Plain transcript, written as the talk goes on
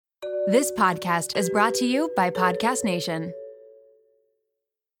This podcast is brought to you by Podcast Nation.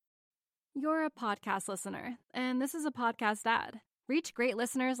 You're a podcast listener, and this is a podcast ad. Reach great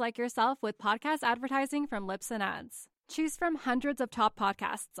listeners like yourself with podcast advertising from Libsyn Ads. Choose from hundreds of top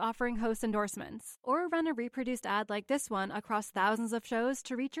podcasts offering host endorsements, or run a reproduced ad like this one across thousands of shows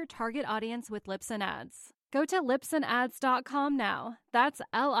to reach your target audience with Libsyn Ads. Go to libsynads.com now. That's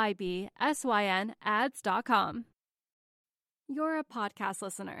LIBSYN ads.com. You're a podcast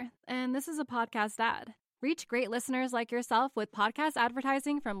listener, and this is a podcast ad. Reach great listeners like yourself with podcast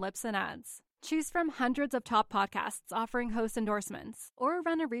advertising from Libsyn Ads. Choose from hundreds of top podcasts offering host endorsements, or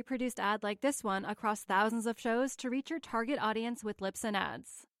run a reproduced ad like this one across thousands of shows to reach your target audience with Libsyn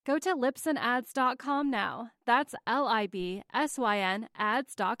Ads. Go to libsynads.com now. That's LIBSYN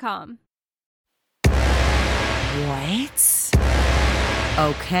ads.com. What?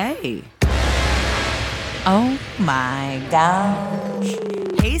 Okay. Oh my gosh.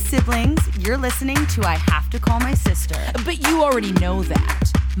 Hey siblings, you're listening to I Have to Call My Sister. But you already know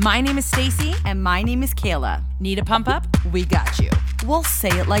that. My name is Stacy. And my name is Kayla. Need a pump up? We got you. We'll say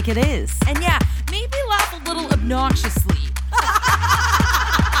it like it is. And yeah, maybe laugh a little obnoxiously.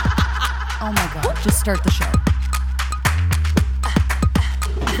 Oh my god, just start the show.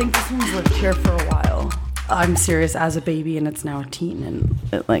 I think this one's lived here for a while. I'm serious as a baby, and it's now a teen, and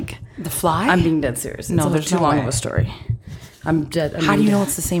The fly? I'm being dead serious. No, It's there's too no long way. of a story. I'm dead. How do you know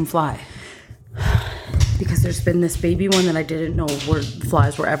it's the same fly? Because there's been this baby one that I didn't know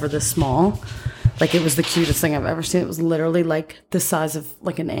flies were ever this small. Like, it was the cutest thing I've ever seen. It was literally like the size of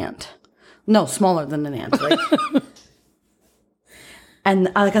like an ant. No, smaller than an ant. Like, and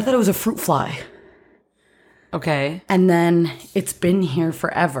I thought it was a fruit fly. Okay. And then it's been here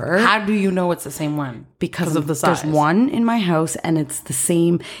forever. How do you know it's the same one? Because of the size. There's one in my house, and it's the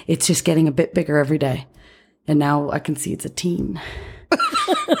same. It's just getting a bit bigger every day. And now I can see it's a teen.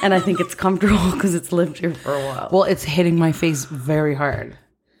 And I think it's comfortable because it's lived here for a while. Well, it's hitting my face very hard.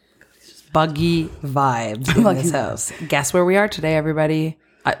 Buggy vibes in this house. Guess where we are today, everybody?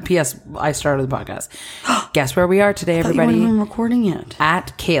 P.S. I started the podcast. Guess where we are today, I thought everybody? you weren't even recording yet.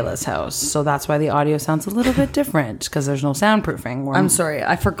 At Kayla's house. So that's why the audio sounds a little bit different, because there's no soundproofing. I'm sorry.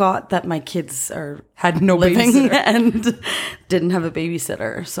 I forgot that my kids Had no living babysitter. and didn't have a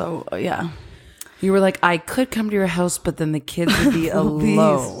babysitter. So, yeah. You were like, I could come to your house, but then the kids would be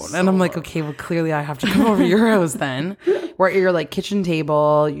alone. And I'm like, okay, well, clearly I have to come over to your house then. Where at your like kitchen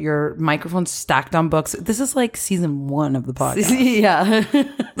table, your microphone's stacked on books. This is like season 1 of the podcast. Yeah.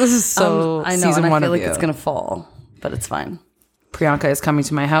 This is so I know, season and I 1 feel of like you. it's going to fall, but it's fine. Priyanka is coming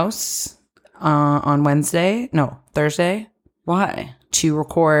to my house on Thursday, Why? to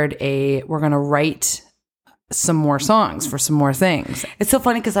record we're going to write some more songs for some more things. It's so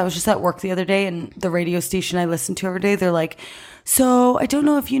funny because I was just at work the other day, and the radio station I listen to every day, they're like, so I don't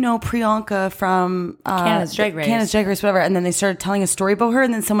know if you know Priyanka from Canada's Drag Race, whatever. And then they started telling a story about her,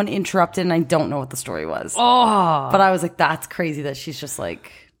 and then someone interrupted, and I don't know what the story was. Oh. But I was like, that's crazy that she's just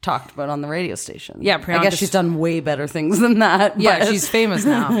like talked about on the radio station. Yeah, I Priyanka's- guess she's done way better things than that. Yeah, but- she's famous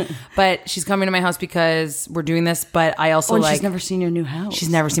now. But she's coming to my house because we're doing this. But I also and like... she's never seen your new house. She's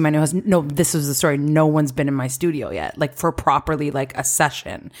never seen my new house. No, this was the story. No one's been in my studio yet, like for properly like a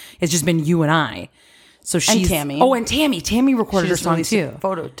session. It's just been you and I. So she's Tammy. Oh, and Tammy. Tammy She recorded her just song released too. a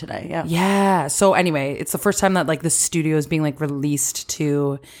photo today. Yeah. Yeah. So anyway, it's the first time that like the studio is being like released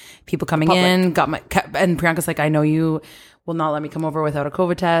to people coming in. And Priyanka's like, I know you will not let me come over without a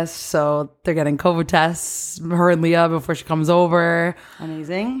COVID test. So they're getting COVID tests, her and Leah, before she comes over.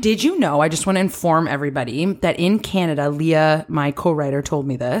 Amazing. Did you know, I just want to inform everybody that in Canada, Leah, my co-writer, told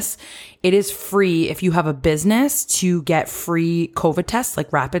me this. It is free if you have a business to get free COVID tests,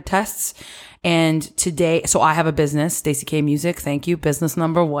 like rapid tests. And today, so I have a business, Stacey K Music. Thank you. Business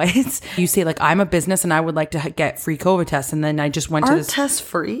number what? You say like, I'm a business and I would like to get free COVID tests. And then I just went to Aren't this. tests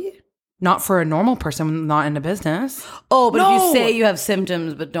free? Not for a normal person, not in a business. Oh, but if No. you say you have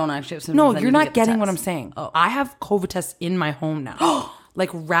symptoms but don't actually have symptoms, No, then you're you not get the getting what I'm test. saying. Oh. I have COVID tests in my home now.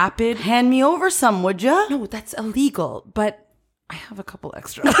 Like rapid. Hand me over some, would ya? No, that's illegal. But I have a couple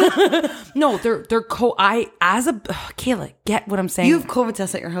extra. No, they're Kayla, get what I'm saying? You have COVID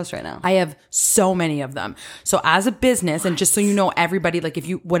tests at your house right now. I have so many of them. So as a business, and just so you know, everybody, like if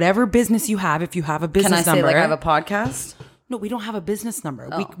you, whatever business you have, if you have a business Can I say number. like I have a podcast? No, we don't have a business number.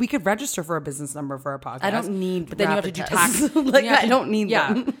 We could register for a business number for our podcast. I don't need but then you have to rapid do tests. tax. Like, then you have I don't need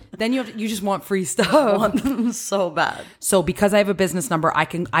yeah. them. Then you just want free stuff. I want them so bad. So because I have a business number, I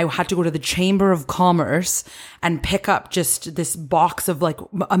had to go to the Chamber of Commerce and pick up just this box of like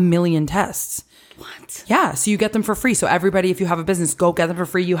a million tests. What? Yeah, so you get them for free. So everybody, if you have a business, go get them for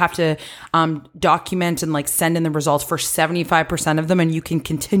free. You have to document and like send in the results for 75% of them, and you can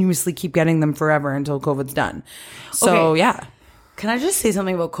continuously keep getting them forever until COVID's done. So Okay. yeah. Can I just say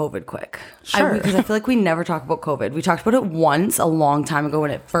something about COVID quick? Sure. Because I feel like we never talk about COVID. We talked about it once a long time ago when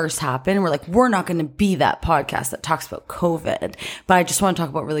it first happened. And we're like, we're not going to be that podcast that talks about COVID. But I just want to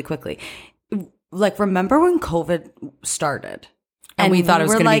talk about it really quickly. Like, remember when COVID started? And we thought it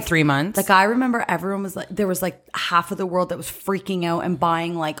was were going to be 3 months. Like, I remember everyone was like, there was like half of the world that was freaking out and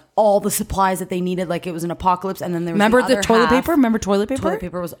buying like all the supplies that they needed. Like, it was an apocalypse. And then there was Remember the the toilet half. paper? Remember toilet paper? Toilet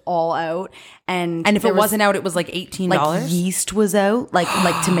paper was all out. And And if there it wasn't out, it was like $18. like yeast was out, like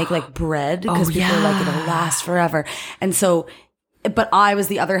to make like bread because people were like, it'll last forever. And so, but I was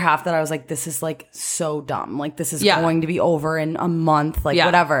the other half that I was like, this is like so dumb. Like, this is going to be over in a month, like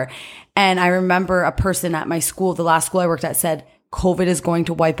whatever. And I remember a person at my school, the last school I worked at, said, COVID is going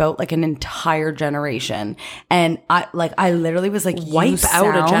to wipe out like an entire generation. And I literally was like, Wipe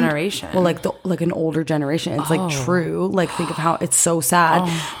out a generation? Well, like an older generation. It's like true. Like, think of how it's so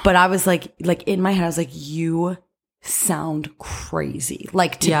sad. But I was like in my head, I was like, you sound crazy.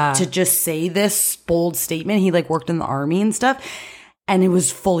 Like to just say this bold statement. He like worked in the army and stuff. And it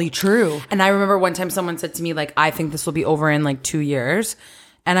was fully true. And I remember one time someone said to me, like, I think this will be over in like 2 years.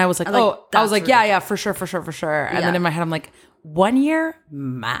 And I was like, I was like, yeah, for sure. And then in my head, I'm like, 1 year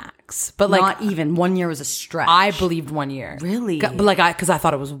max. But like, not even 1 year was a stretch. I believed 1 year. Really? But like, because I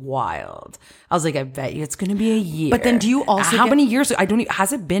thought it was wild. I was like, I bet you it's going to be a year. But then do you also how many years?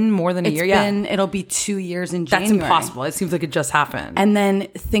 Has it been more than a year? It'll be 2 years in January. That's impossible. It seems like it just happened. And then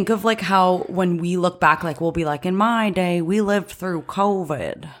think of like how when we look back, like we'll be like, in my day, we lived through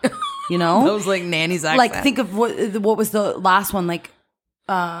COVID. You know? Those like nanny's accent. Like think of what was the last one? Like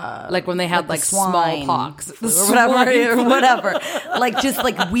when they had like swine smallpox or whatever. Like just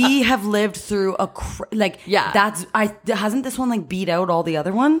like we have lived through hasn't this one like beat out all the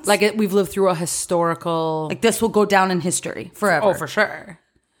other ones? Like we've lived through a historical. Like this will go down in history forever. Oh, for sure.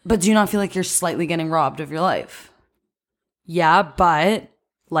 But do you not feel like you're slightly getting robbed of your life? Yeah, but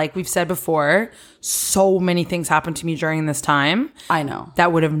like we've said before, so many things happened to me during this time. I know.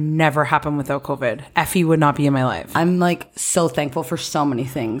 That would have never happened without COVID. Effie would not be in my life. I'm like so thankful for so many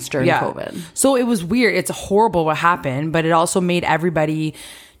things during COVID. So it was weird. It's horrible what happened, but it also made everybody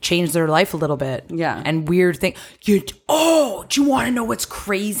change their life a little bit. Yeah. And weird thing. Do you want to know what's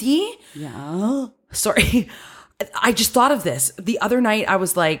crazy? Yeah. Sorry. I just thought of this. The other night I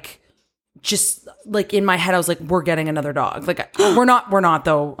was like, just like in my head, I was like, we're getting another dog. Like we're not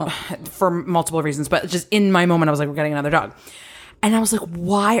though, for multiple reasons, but just in my moment, I was like, we're getting another dog. And I was like,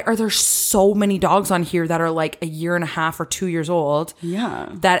 why are there so many dogs on here that are like a year and a half or 2 years old? Yeah.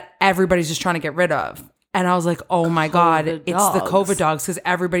 That everybody's just trying to get rid of. And I was like, oh my God, it's the COVID dogs because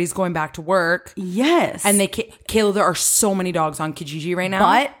everybody's going back to work. Yes. And Kayla, there are so many dogs on Kijiji right now.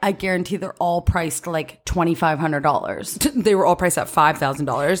 But I guarantee they're all priced like $2,500. They were all priced at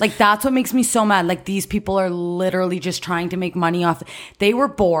 $5,000. Like that's what makes me so mad. Like these people are literally just trying to make money off. They were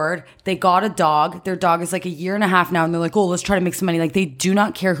bored. They got a dog. Their dog is like a year and a half now. And they're like, oh, let's try to make some money. Like they do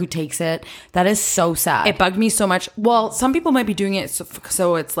not care who takes it. That is so sad. It bugged me so much. Well, some people might be doing it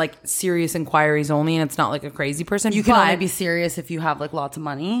so it's like serious inquiries only and it's not like a crazy person. You can only be serious if you have like lots of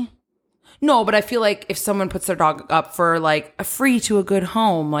money. No, but I feel like if someone puts their dog up for like a free to a good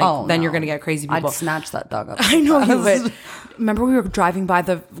home, like then you're going to get crazy people. I'd snatch that dog up. I know you would. Remember we were driving by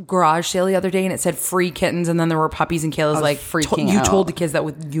the garage sale the other day and it said free kittens and then there were puppies and Kayla's like freaking you out. told the kids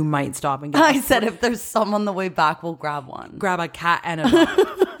that you might stop and get I said if there's some on the way back, we'll grab one. Grab a cat and a dog.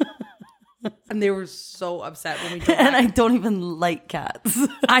 And they were so upset when we told And I don't even like cats.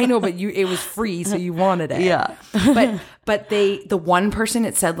 I know, but it was free, so you wanted it. Yeah. But the one person,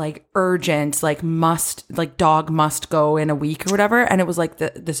 it said like urgent, like dog must go in a week or whatever. And it was like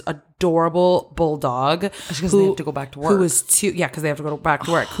this adorable bulldog. Because they have to go back to work. Who was because they have to go back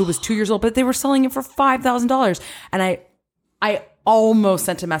to work. Who was 2 years old, but they were selling it for $5,000. And I almost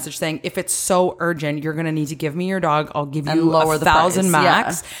sent a message saying, if it's so urgent, you're going to need to give me your dog. I'll give you lower the price. $1,000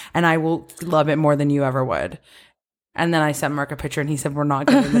 max and I will love it more than you ever would. And then I sent Mark a picture and he said, we're not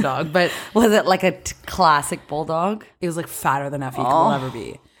getting the dog. But was it like a classic bulldog? it was like fatter than Effie will ever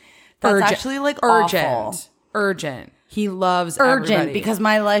be. That's actually like awful. Urgent. He loves Urgent everybody. because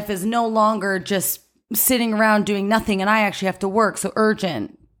my life is no longer just sitting around doing nothing and I actually have to work. So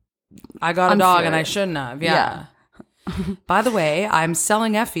urgent. I got a dog and I shouldn't have. Yeah. By the way, I'm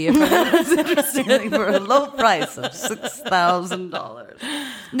selling Effie if anyone's interested. For a low price of $6,000.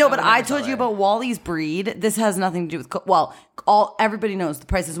 No, but I told you about Wally's breed. This has nothing to do with everybody knows the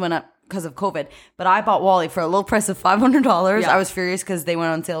prices went up because of COVID. But I bought Wally for a low price of $500. Yeah. I was furious because they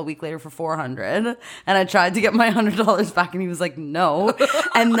went on sale a week later for $400, and I tried to get my $100 back, and he was like, no.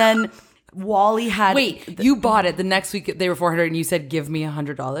 And then Wally had you bought it the next week. They were $400, and you said, "Give me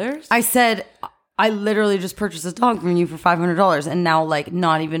 $100." I said, I literally just purchased this dog from you for $500, and now like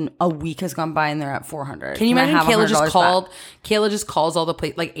not even a week has gone by, and they're at $400. Can you imagine I have Kayla $100 just back? called? Kayla just calls all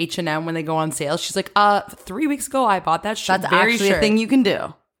the like H&M when they go on sale. She's like, 3 weeks ago I bought that shirt. That's actually a thing you can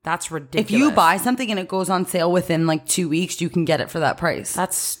do. That's ridiculous. If you buy something and it goes on sale within like 2 weeks, you can get it for that price.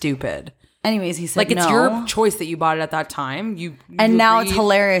 that's stupid. Anyways, he said Like, it's no. your choice that you bought it at that time. And now it's agreed.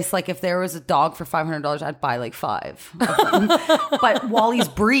 hilarious. Like, if there was a dog for $500, I'd buy like 5 of them. But Wally's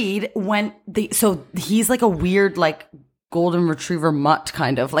breed so he's like a weird, like, golden retriever mutt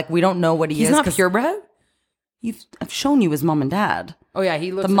kind of. Like, we don't know what he is. He's not 'cause purebred. I've shown you his mom and dad. Oh yeah,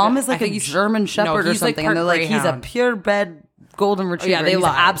 he looks. The mom like is like I a think he's- German Shepherd or he's like something. And they're part like, he's a greyhound. purebred golden retriever. they He's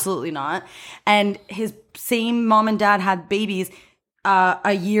lied. absolutely not. And his same mom and dad had babies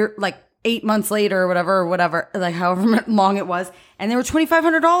a year, like 8 months later or whatever, like however long it was. And they were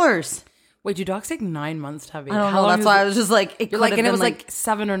 $2,500. Wait, do dogs take 9 months to have babies? I don't How know. long That's is why it? I was just like, it You're could like, have and it been was like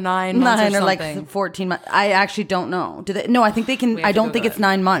 7 or 9 months 9 or or like something. 14 months. I actually don't know. Do they? No, I think they can. have I to don't go think with it's it.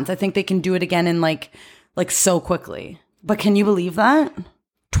 9 months. I think they can do it again in like so quickly. But can you believe that?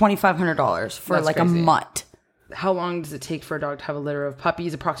 $2,500 for That's like crazy. a mutt. How long does it take for a dog to have a litter of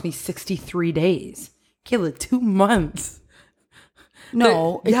puppies? Approximately 63 days. Kayla, 2 months.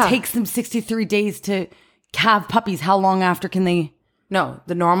 No, yeah. it takes them 63 days to have puppies. How long after can they? No,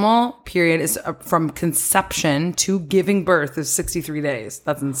 the normal period is from conception to giving birth is 63 days.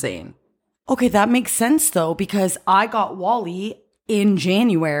 That's insane. Okay, that makes sense though, because I got Wally in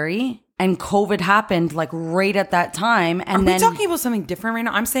January and COVID happened like right at that time. And Are then we talking about something different right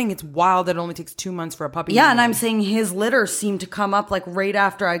now? I'm saying it's wild that it only takes 2 months for a puppy. yeah, and I'm saying his litter seemed to come up like right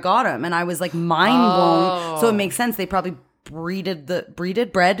after I got him, and I was like mind blown. So it makes sense. They probably bred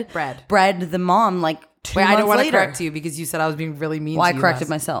the mom like 2 Wait, months I don't want to later. correct you because you said I was being really mean Well, to I you. corrected last-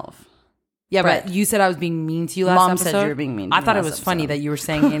 myself. Yeah, Brett. but you said I was being mean to you last Mom episode. said you were being mean to I me thought it last was funny episode. that you were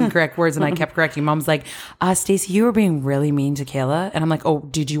saying incorrect words and I kept correcting. Mom's like, Stacey, you were being really mean to Kayla. And I'm like, oh,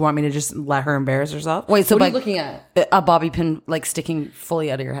 did you want me to just let her embarrass herself? Wait, so what are by you looking at? a bobby pin like sticking fully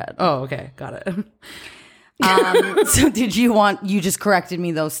out of your head. Oh, okay. Got it. So you just corrected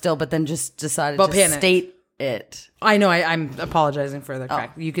me though still, but then just decided But to panicked. state it. I know. I'm apologizing for the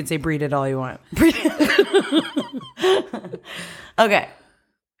correct. You can say breed it all you want. Okay.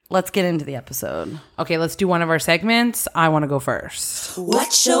 Let's get into the episode. Okay, let's do one of our segments. I want to go first.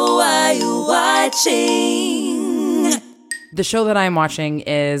 What show are you watching? The show that I'm watching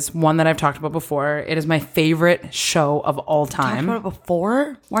is one that I've talked about before. It is my favorite show of all Talked time. about it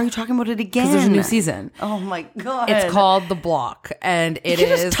before? Why are you talking about it again? Because there's a new season. Oh my god. It's called The Block. And You it can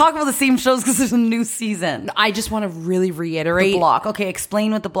is. just talk about the same shows because there's a new season. I just want to really reiterate. The Block. Okay,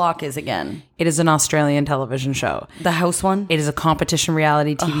 explain what The Block is again. It is an Australian television show. The house one? It is a competition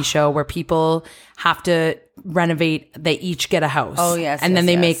reality TV show where people have to renovate. They each get a house. Oh, yes, and then yes,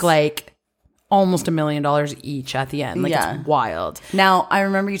 they yes. make like almost $1 million each at the end. Like Yeah. it's wild. Now, I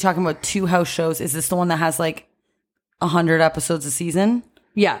remember you talking about 2 house shows. Is this the one that has like 100 episodes a season?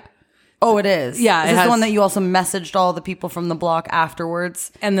 Yeah. Oh, it is. Yeah, Is it this has- the one that you also messaged all the people from The Block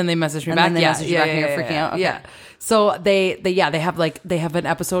afterwards? And then they message me And back. then they yeah, message you yeah, back and yeah, you're yeah, freaking yeah, out? Okay. Yeah. So they have an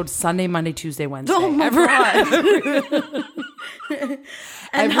episode Sunday, Monday, Tuesday, Wednesday. Oh my god!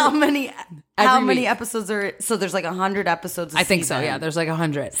 And how many week. episodes are? So there's like 100 episodes. I think so. Yeah, there's like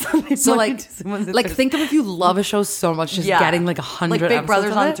 100. So Monday, like, Tuesday, Wednesday, like Thursday. think of if you love a show so much, just getting like 100. Like Big episodes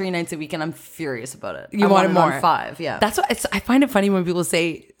Brother's of on it. 3 nights a week, and I'm furious about it. You I want it more? on 5? Yeah. That's what I find it funny when people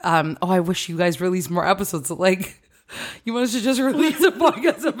say, "Oh, I wish you guys release more episodes." Like, you want us to just release a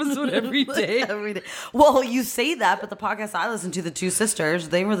podcast episode every day? every day. Well, you say that, but the podcast I listen to, the Two Sisters,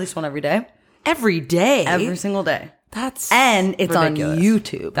 they release one every day, Every day, every single day, That's and it's ridiculous. on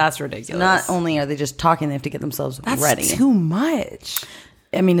YouTube. That's ridiculous. Not only are they just talking, they have to get themselves That's ready. too much.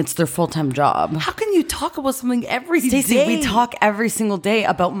 I mean, it's their full-time job. How can you talk about something every Stacey, day? we talk every single day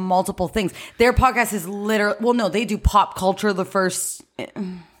about multiple things. Their podcast is literally, well, no, they do pop culture the first,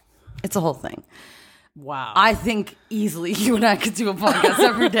 it's a whole thing. Wow. I think easily you and I could do a podcast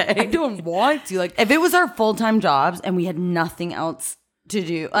every day. I don't want to. Like, If it was our full-time jobs and we had nothing else to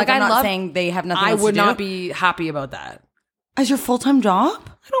do, like I'm not saying they have nothing I else would to do. not be happy about that. As your full-time job?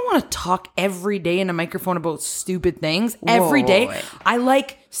 I don't want to talk every day in a microphone about stupid things every day. wait. I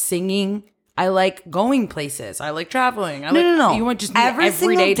like singing. I like going places. I like traveling. I No. You want just me every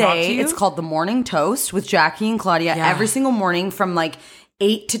single day talk to day. you? It's called the Morning Toast with Jackie and Claudia. Yeah. Every single morning from like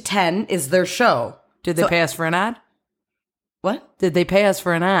 8 to 10 is their show. Did they pay us for an ad? What? Did they pay us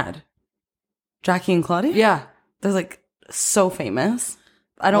for an ad? Jackie and Claudia? Yeah. They're like so famous.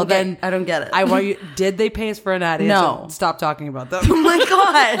 I don't get it. I want you. Did they pay us for an ad? No. Stop talking about them. Oh my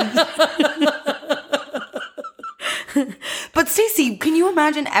God. But Stacey, can you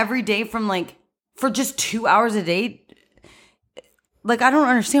imagine every day from like, for just 2 hours a day? Like, I don't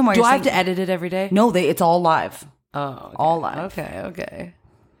understand why Do you're I have saying- to edit it every day? No, it's all live. Oh, okay. All live. Okay.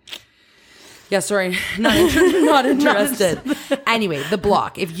 Yeah, sorry, not interested. Anyway, The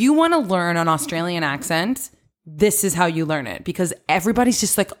Block. If you want to learn an Australian accent, this is how you learn it, because everybody's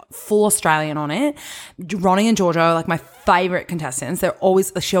just like full Australian on it. Ronnie and Georgia are like my favorite contestants.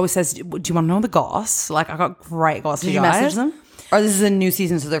 She always says, do you want to know the goss? Like, I got great goss. Did you message them? Or this is a new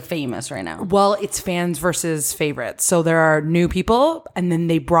season, so they're famous right now. Well, it's fans versus favorites. So there are new people, and then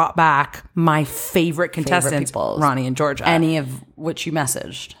they brought back my favorite contestants, Ronnie and Georgia. Any of which you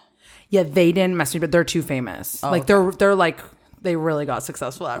messaged. Yeah, they didn't mess me, but they're too famous. Like they're like, they really got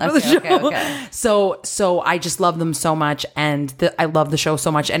successful after the show. Okay. So I just love them so much, and I love the show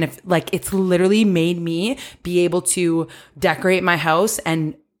so much. And if like, it's literally made me be able to decorate my house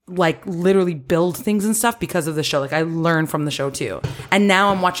and like literally build things and stuff because of the show. Like, I learned from the show too. And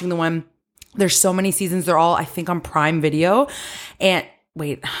now I'm watching the one, there's so many seasons. They're all, I think, on Prime Video. And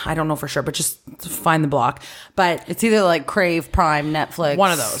wait, I don't know for sure, but just find The Block. But It's either like Crave, Prime, Netflix.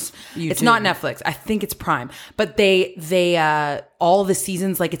 one of those. YouTube. It's not Netflix. I think it's Prime. But they all the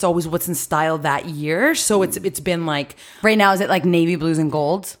seasons, like, it's always what's in style that year. So it's been like, Right now, is it like navy, blues, and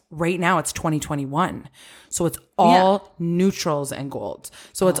golds? right now it's 2021. So it's all neutrals and golds.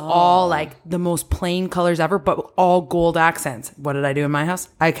 So it's all like the most plain colors ever, but all gold accents. What did I do in my house?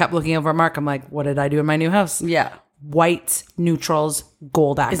 I kept looking over at Mark. I'm like, what did I do in my new house? Yeah. Whites, neutrals,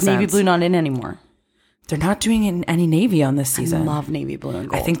 gold accents. Is navy blue not in anymore? They're not doing any navy on this season. I love navy blue and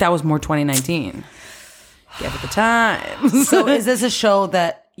gold. I think that was more 2019. Give it the time. So is this a show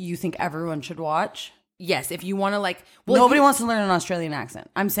that you think everyone should watch? Yes, if you want to like... Nobody wants to learn an Australian accent.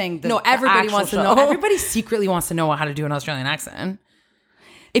 I'm saying No, everybody actual wants to show. know. Everybody secretly wants to know how to do an Australian accent.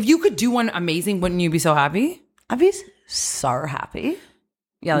 If you could do one amazing, wouldn't you be so happy? I'd be so happy.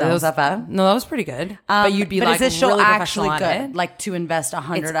 Yeah, No, was that bad? No, that was pretty good. But you'd be but like, is this show really actually professional at good? it. Like to invest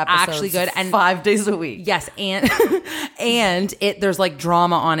 100 It's episodes, actually good, and 5 days a week. Yes, and there's like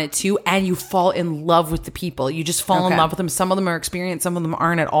drama on it too, and you fall in love with the people. You just fall in Okay. love with them. Some of them are experienced, some of them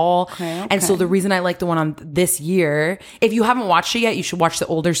aren't at all. And so the reason I like the one on this year, if you haven't watched it yet, you should watch the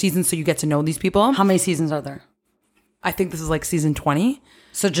older seasons so you get to know these people. How many seasons are there? I think this is like season 20.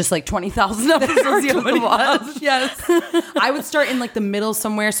 So just like 20,000 episodes you have to watch. Yes. I would start in like the middle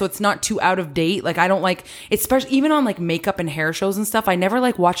somewhere so it's not too out of date. Like, I don't like, especially even on like makeup and hair shows and stuff, I never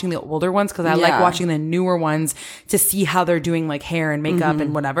like watching the older ones because I like watching the newer ones to see how they're doing like hair and makeup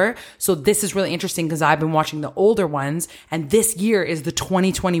and whatever. So this is really interesting because I've been watching the older ones, and this year is the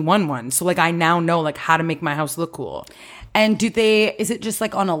 2021 one. So like, I now know like how to make my house look cool. And is it just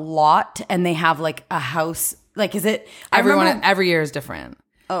like on a lot and they have like a house? Like, is it? Every year is different.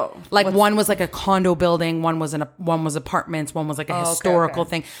 Oh, like one was like a condo building, one was apartments, one was like a historical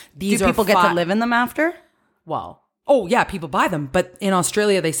thing. These do people get to live in them after? Well, oh yeah, people buy them, but in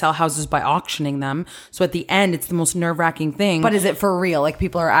Australia they sell houses by auctioning them. So at the end, it's the most nerve-wracking thing. But is it for real? Like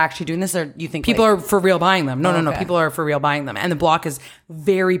people are actually doing this, or you think people are for real buying them? No, Okay. people are for real buying them. And The Block is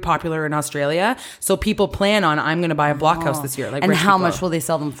very popular in Australia, so people plan on, I'm going to buy a block house this year. Like, And rich how people. much will they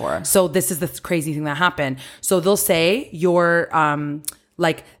sell them for? So this is the crazy thing that happened. So they'll say your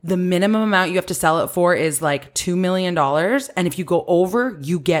like the minimum amount you have to sell it for is like $2 million. And if you go over,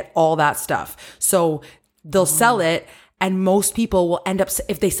 you get all that stuff. So they'll sell it. And most people will end up,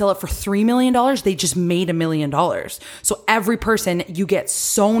 if they sell it for $3 million, they just made $1 million. So every person, you get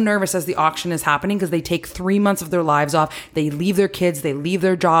so nervous as the auction is happening because they take 3 months of their lives off. They leave their kids, they leave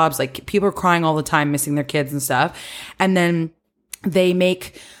their jobs. Like, people are crying all the time, missing their kids and stuff. And then they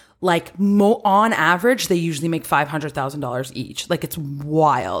make, like, on average, they usually make $500,000 each. Like, it's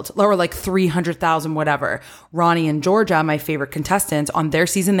wild. Or like $300,000, whatever. Ronnie and Georgia, my favorite contestants, on their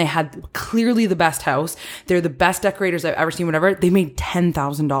season, they had clearly the best house. They're the best decorators I've ever seen, whatever. They made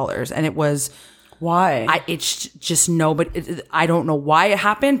 $10,000. And it was... Why? It's just I don't know why it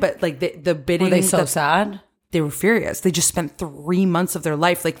happened, but like the bidding... Were they so sad? They were furious. They just spent 3 months of their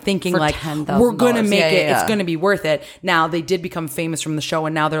life like thinking For like, $10,000. we're going to make it. Yeah. It's going to be worth it. Now they did become famous from the show,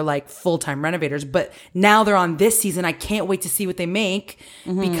 and now they're like full-time renovators. But now they're on this season. I can't wait to see what they make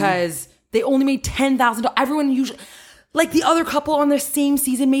because they only made $10,000. Everyone usually, like the other couple on their same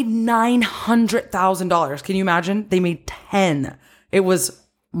season made $900,000. Can you imagine? They made 10. It was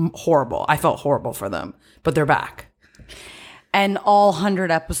horrible. I felt horrible for them, but they're back. And all 100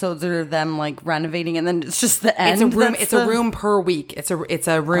 episodes are them like renovating, and then it's just the end. It's a room per week. It's a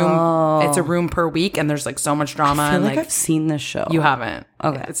room per week, and there's like so much drama. I feel and like I've seen this show. You haven't.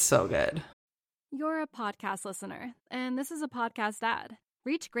 Okay. It's so good. You're a podcast listener, and this is a podcast ad.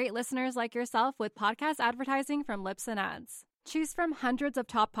 Reach great listeners like yourself with podcast advertising from Lips and Ads. Choose from hundreds of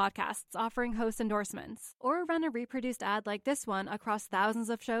top podcasts offering host endorsements, or run a reproduced ad like this one across thousands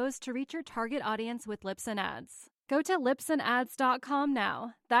of shows to reach your target audience with Lips and Ads. Go to lipsandads.com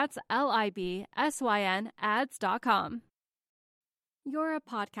now. That's LIBSYN ads.com. You're a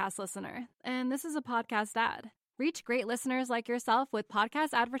podcast listener, and this is a podcast ad. Reach great listeners like yourself with podcast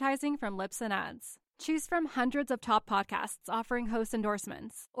advertising from Lips and Ads. Choose from hundreds of top podcasts offering host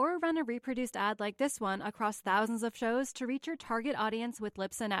endorsements, or run a reproduced ad like this one across thousands of shows to reach your target audience with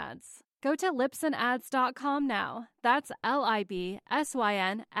Lips and Ads. Go to lipsandads.com now. That's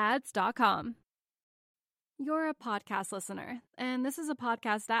LIBSYN ads.com. You're a podcast listener, and this is a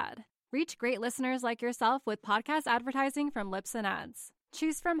podcast ad. Reach great listeners like yourself with podcast advertising from Lips and Ads.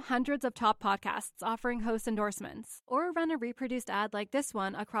 Choose from hundreds of top podcasts offering host endorsements, or run a reproduced ad like this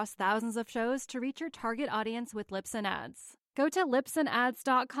one across thousands of shows to reach your target audience with Lips and Ads. Go to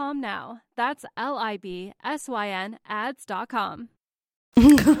lipsandads.com now. That's LIBSYN ads.com.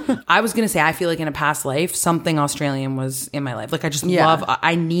 I was going to say, I feel like in a past life, something Australian was in my life. Like I just love,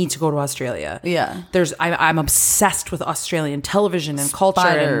 I need to go to Australia. Yeah. I'm obsessed with Australian television and culture.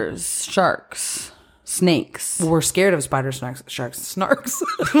 Spiders, sharks, snakes. We're scared of spiders, sharks, snarks.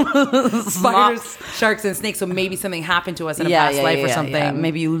 Spiders, sharks, and snakes. So maybe something happened to us in a past life or something. Yeah.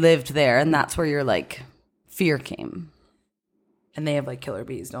 Maybe you lived there, and that's where your like fear came. And they have like killer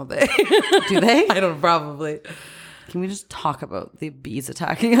bees, don't they? Do they? I don't know, probably. Can we just talk about the bees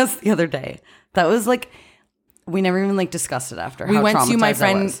attacking us the other day? That was like, we never even like discussed it after. We went to my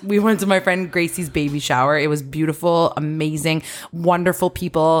friend Gracie's baby shower. It was beautiful, amazing, wonderful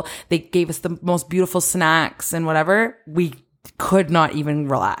people. They gave us the most beautiful snacks and whatever. We could not even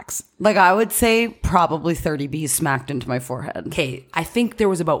relax. Like I would say probably 30 bees smacked into my forehead. Okay, I think there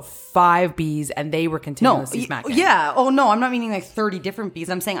was about 5 bees and they were continuously smacking. Yeah. Oh no, I'm not meaning like 30 different bees.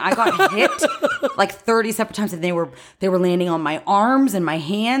 I'm saying I got hit like 30 separate times, and they were landing on my arms and my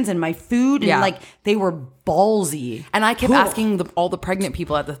hands and my food, and like they were ballsy. And I kept asking all the pregnant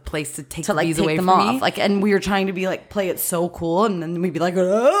people at the place to take the bees away them from off. me. Like, and we were trying to be like play it so cool, and then we'd be like,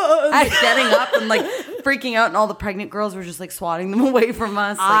 getting up and like freaking out, and all the pregnant girls were just like swatting them away from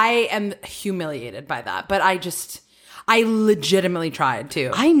us. I am humiliated by that, but I legitimately tried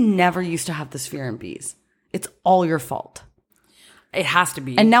too. I never used to have this fear in bees. It's all your fault. It has to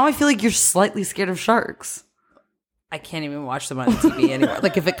be. And now I feel like you're slightly scared of sharks. I can't even watch them on TV anymore.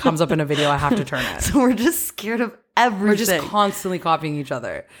 Like if it comes up in a video, I have to turn it. So we're just scared of everything. We're just constantly copying each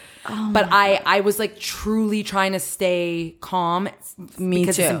other. But I was like truly trying to stay calm.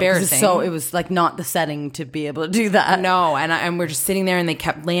 Because too. It's embarrassing. So it was like not the setting to be able to do that. No, and we're just sitting there, and they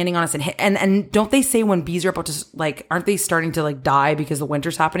kept landing on us and don't they say when bees are about to like, aren't they starting to like die because the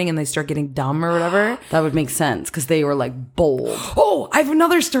winter's happening and they start getting dumb or whatever? That would make sense because they were like bold. Oh, I have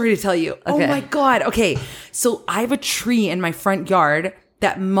another story to tell you. Okay. Oh my God. Okay, so I have a tree in my front yard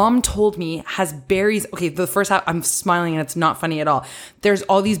that mom told me has berries. Okay, the first half, I'm smiling and it's not funny at all. There's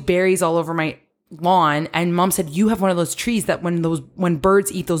all these berries all over my lawn, and mom said, you have one of those trees that when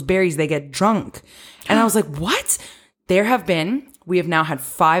birds eat those berries, they get drunk. And I was like, what? We have now had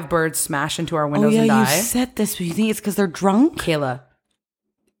 5 birds smash into our windows and die. You said this, but you think it's because they're drunk? Kayla.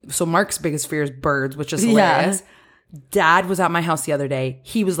 So Mark's biggest fear is birds, which is hilarious. Yeah. Dad was at my house the other day.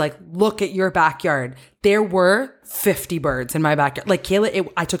 He was like, look at your backyard. There were 50 birds in my backyard. Like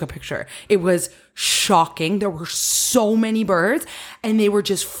Kayla, I took a picture. It was shocking. There were so many birds, and they were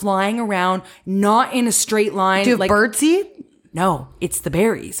just flying around, not in a straight line. Do you have birdseed? No, it's the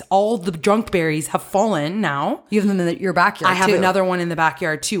berries. All the drunk berries have fallen now. You have them in your backyard. I have another one in the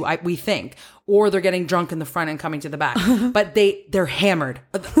backyard too, we think. Or they're getting drunk in the front and coming to the back. But they're hammered.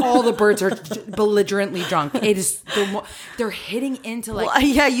 All the birds are belligerently drunk. It is they're hitting into like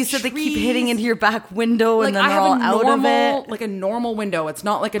you said trees. They keep hitting into your back window, like, and then they're all out of it. Like a normal window. It's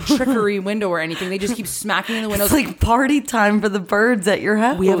not like a trickery window or anything. They just keep smacking in the windows. It's like party time for the birds at your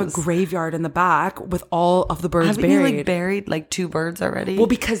house. We have a graveyard in the back with all of the birds Haven't buried. You like buried like 2 birds already? Well,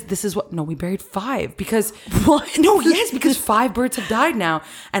 because we buried 5 because what? No, yes, because 5 birds have died now.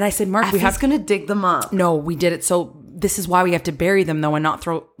 And I said, Mark, we have gonna dig them up. No, we did it. So this is why we have to bury them though, and not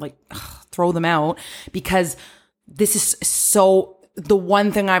throw them out, because this is so. The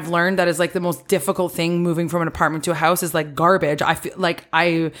one thing I've learned that is like the most difficult thing moving from an apartment to a house is like garbage. I feel like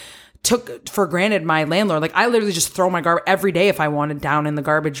I took for granted my landlord. Like I literally just throw my garbage every day if I wanted down in the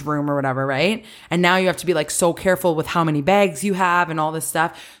garbage room or whatever, right? And now you have to be like so careful with how many bags you have and all this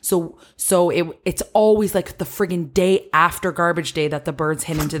stuff. So it's always like the friggin' day after garbage day that the birds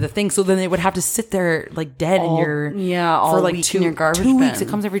hit into the thing. So then they would have to sit there like dead all for like week in your garbage 2 weeks. bin.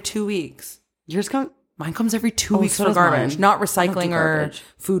 It comes every 2 weeks. Yours come? Mine comes every 2 weeks so for does garbage. mine. Not I don't recycling do or garbage.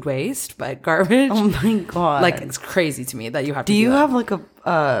 food waste, but garbage. Oh my God. Like it's crazy to me that you have to do you that. have like a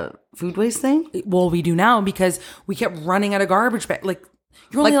food waste thing? Well, we do now because we kept running out of garbage bags. Like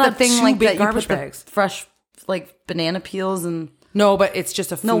you're only Like allowed the thing two like big that garbage you put bags. the fresh like banana peels and No, but it's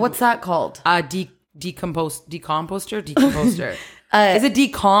just a food. no, what's that called? Decomposter. Is it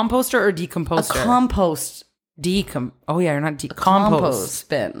decomposter or decomposter? Compost. Oh yeah, you're not compost. Compost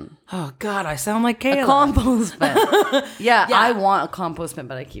bin. Oh God, I sound like Kayla. A compost bin. yeah, I want a compost bin,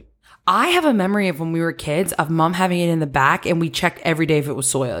 but I keep. I have a memory of when we were kids of mom having it in the back, and we checked every day if it was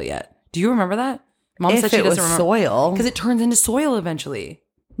soil yet. Do you remember that? Mom If said she it was doesn't remember soil, because it turns into soil eventually.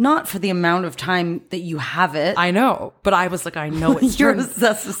 not for the amount of time that you have it. I know, but I was like, I know it's You're turned-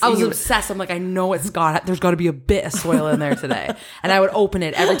 obsessed with I was seeing it. obsessed. I'm like, I know there's got to be a bit of soil in there today. And I would open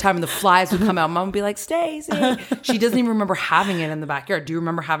it every time and the flies would come out. Mom would be like, Stacey. She doesn't even remember having it in the backyard. Do you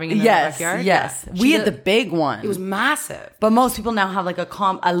remember having it in the backyard? Yes. Yeah. We She had the did- big one. It was massive. but most people now have like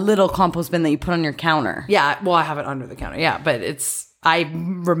a little compost bin that you put on your counter. Yeah. Well, I have it under the counter. Yeah. But I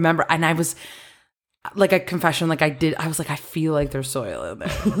remember, and I was like a confession, like I was like, I feel like there's soil in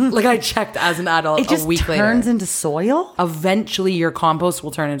there. Like I checked as an adult It just a week turns later. into soil? Eventually your compost will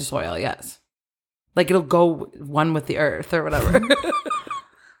turn into soil. Yes. Like it'll go one with the earth or whatever.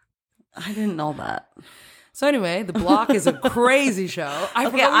 I didn't know that. So anyway, The Block is a crazy show. Okay,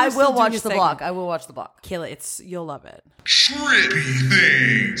 forgot we I were still will doing watch a The segment. Block. I will watch The Block. Kill it. You'll love it. Trippy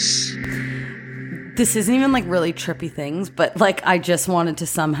things. This isn't even like really trippy things, but like I just wanted to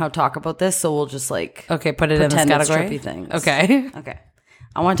somehow talk about this, so we'll just like Okay, put it in this pretend it's category. trippy things. Okay. Okay.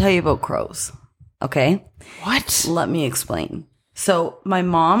 I want to tell you about crows. Okay? What? Let me explain. So my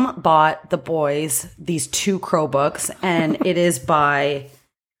mom bought the boys these 2 crow books, and it is by,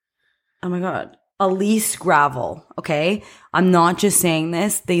 oh my God, Elise Gravel. Okay? I'm not just saying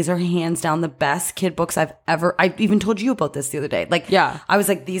this. These are hands down the best kid books I even told you about this the other day. Like, Yeah. I was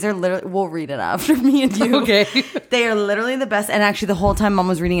like, these are literally, we'll read it after me and you. Okay. They are literally the best. And actually the whole time mom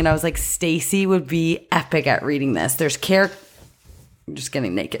was reading it, I was like, Stacey would be epic at reading this. There's I'm just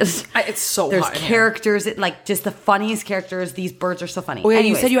getting naked. It's so There's hot in here. characters, like just the funniest characters. These birds are so funny. Oh yeah, you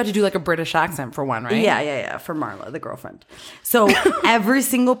Anyways. said you had to do like a British accent for one, right? Yeah, for Marla, the girlfriend. So every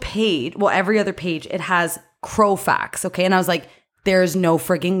single page, well, every other page, it has crow facts, okay? And I was like, there's no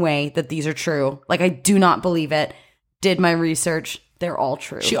frigging way that these are true. Like, I do not believe it. Did my research. They're all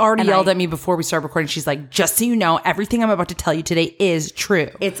true. She already And yelled at me before we started recording. She's like, just so you know, everything I'm about to tell you today is true.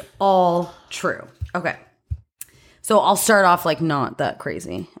 It's all true. Okay. So I'll start off like not that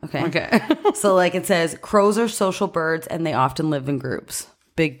crazy. Okay. Okay. So like it says, crows are social birds and they often live in groups.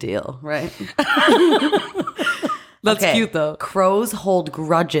 Big deal, right? That's Okay. cute though. Crows hold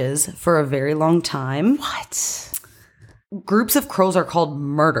grudges for a very long time. What? Groups of crows are called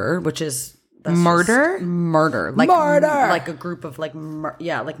murder, which is that's Murder? just murder, like Murder! like a group of like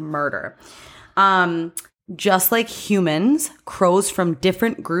like murder. Just like humans, crows from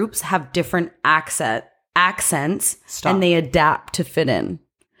different groups have different accents, Stop. and they adapt to fit in.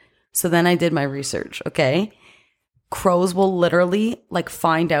 So then I did my research. Okay. Crows will literally like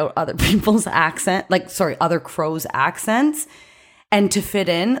find out other people's other crows' accents, and to fit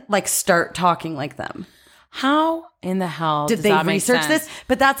in, like start talking like them. How in the hell Did does they that make research sense? this?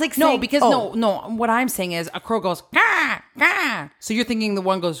 But that's like No, saying, because no. What I'm saying is a crow goes, gah, gah. So you're thinking the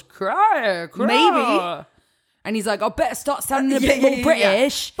one goes, cry, cry. Maybe. And he's like, I better start sounding a bit more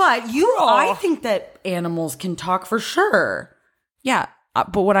British. But Crow. I think that animals can talk for sure. Yeah.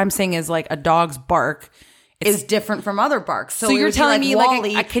 But what I'm saying is like a dog's bark. Is different from other barks. So, So it you're would be telling me like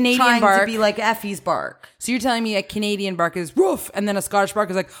Wally a Canadian trying bark- to be like Effie's bark. So you're telling me a Canadian bark is roof and then a Scottish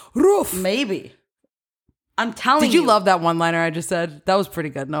bark is like roof. Maybe. I'm telling you. Did you love that one liner I just said? That was pretty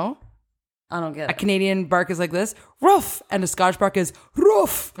good, no? I don't get A it. Canadian bark is like this, roof, and a Scottish bark is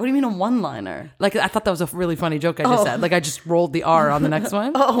roof. What do you mean a one-liner? Like I thought that was a really funny joke I just said. Like I just rolled the R on the next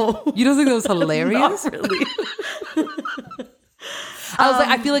one. Oh. You don't think that was hilarious? Not really. I was like,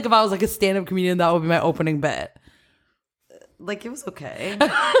 I feel like if I was like a stand-up comedian, that would be my opening bit. Like, it was okay.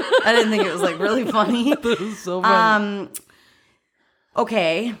 I didn't think it was like really funny. It was so funny.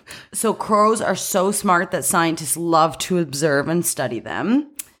 Okay, so crows are so smart that scientists love to observe and study them.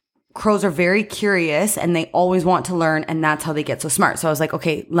 Crows are very curious and they always want to learn, and that's how they get so smart. So I was like,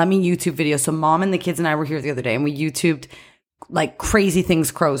 okay, let me YouTube video. So mom and the kids and I were here the other day and we YouTubed like crazy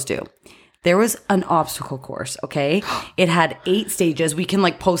things crows do. There was an obstacle course, okay? It had 8 stages. We can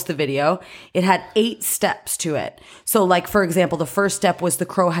like post the video. It had 8 steps to it. So like, for example, the first step was the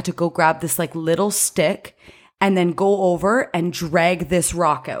crow had to go grab this like little stick and then go over and drag this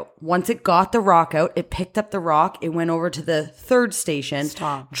rock out. Once it got the rock out, it picked up the rock. It went over to the 3rd station,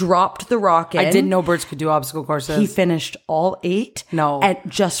 dropped the rock in. I didn't know birds could do obstacle courses. He finished all 8. No. And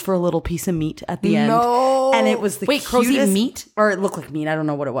just for a little piece of meat at the end. No. And it was the Wait, crows eat cutest- meat? Or it looked like meat. I don't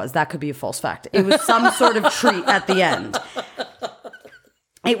know what it was. That could be a false fact. It was some sort of treat at the end.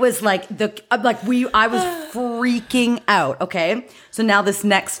 It was like I was freaking out. Okay. So now this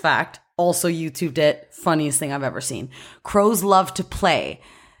next fact, also YouTubed it. Funniest thing I've ever seen. Crows love to play.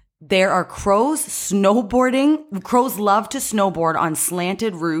 There are crows snowboarding. Crows love to snowboard on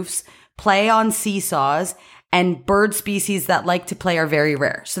slanted roofs, play on seesaws, and bird species that like to play are very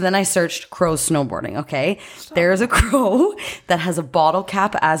rare. So then I searched crows snowboarding, okay? There's a crow that has a bottle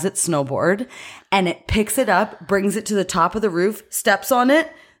cap as its snowboard, and it picks it up, brings it to the top of the roof, steps on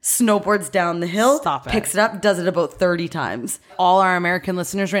it, snowboards down the hill, Stop it. picks it up, does it about 30 times. All our American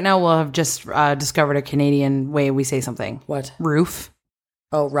listeners right now will have just discovered a Canadian way we say something. What? Roof.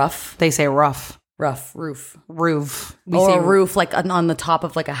 Oh, rough? They say rough. Rough, roof. Roof. We Or say a roof, like on the top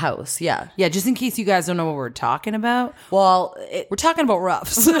of like a house, yeah. Yeah, just in case you guys don't know what we're talking about. Well, We're talking about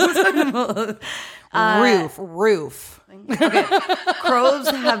roofs. Roof. crows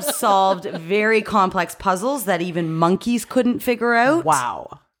have solved very complex puzzles that even monkeys couldn't figure out.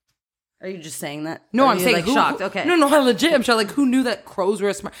 Wow. Are you just saying that? No, Or I'm are you, saying like who, shocked. Okay. No, I'm legit. I'm sure. Like, who knew that crows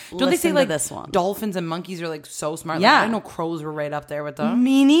were smart? Don't they say Listen to like this one. dolphins and monkeys are like so smart? Yeah. Like, I didn't know crows were right up there with them.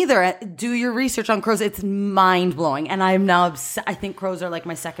 Me neither. Do your research on crows. It's mind blowing, and I'm now. I think crows are like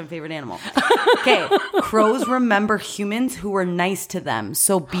my second favorite animal. Okay, crows remember humans who were nice to them,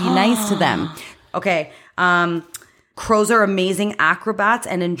 so be nice to them. Okay, crows are amazing acrobats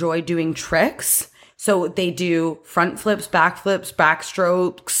and enjoy doing tricks. So they do front flips, back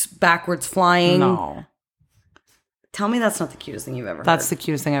strokes, backwards flying. No, Tell me that's not the cutest thing you've ever heard. that's the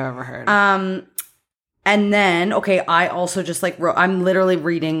cutest thing I've ever heard. And then, okay, I also just like wrote, I'm literally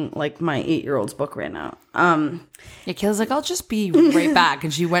reading like my 8-year-old's book right now. Yeah, Kayla's like, I'll just be right back,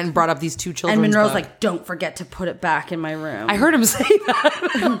 and she went and brought up these 2 children's And Monroe's books. like, don't forget to put it back in my room. I heard him say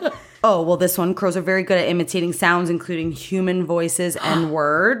that. Oh, well, this one, crows are very good at imitating sounds, including human voices and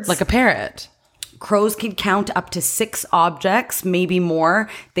words. Like a parrot. Crows can count up to 6 objects, maybe more.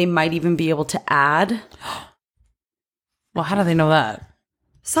 They might even be able to add. Well, how do they know that?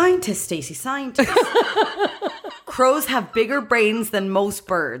 Scientists, Stacey, scientists. Crows have bigger brains than most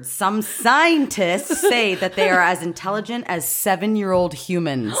birds. Some scientists say that they are as intelligent as 7-year-old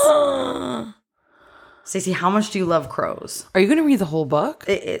humans. Stacey, how much do you love crows? Are you going to read the whole book?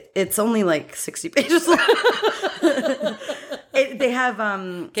 It's only like 60 pages long. They have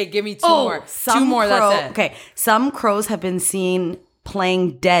Okay, give me 2 more. 2 more, that's it. Okay, some crows have been seen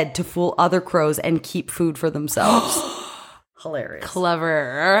playing dead to fool other crows and keep food for themselves. Hilarious.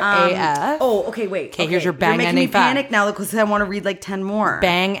 Clever AF. Oh, okay, wait. Okay, here's your bang You're making ending me fact. panic now because I want to read like 10 more.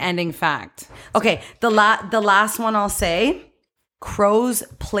 Bang ending fact. Okay, the last one I'll say. Crows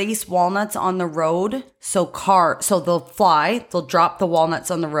place walnuts on the road, so they'll drop the walnuts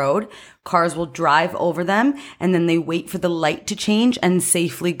on the road. Cars will drive over them, and then they wait for the light to change and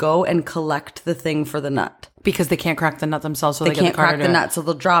safely go and collect the thing for the nut. Because they can't crack the nut themselves, so they get can't the car crack to the do it. nut, so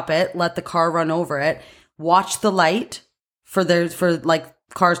they'll drop it, let the car run over it, watch the light for like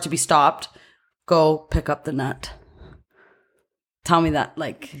cars to be stopped, go pick up the nut. Tell me that,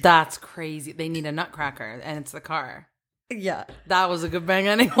 like, That's crazy. They need a nutcracker, and it's the car. yeah. That was a good bang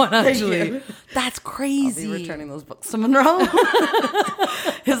ending one, actually. That's crazy. I'll be returning those books to Monroe.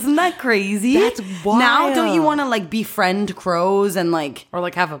 Isn't that crazy? That's wild. Now, don't you want to like befriend crows and like Or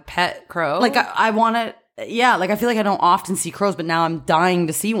like have a pet crow. like I want to? Yeah, like I feel like I don't often see crows, but now I'm dying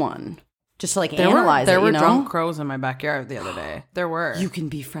to see one just to like analyze there it. were You know? drunk crows in my backyard the other day. There were. You can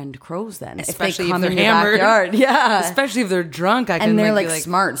befriend crows then, Especially if they come if in they're your hammered. backyard. Yeah, Especially if they're drunk. I can and they're like, like, be like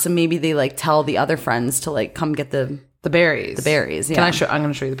smart, so maybe they like tell the other friends to like come get the berries. The berries. Yeah. Can I show? I'm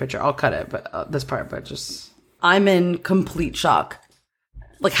going to show you the picture. I'll cut it, but this part, but just I'm in complete shock.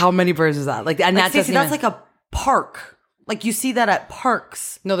 like how many birds is that? Like, and Like, that's Stacey, that's like a park. Like you see that at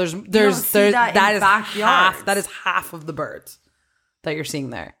parks. no. There's see that in is backyards. half. That is half of the birds that you're seeing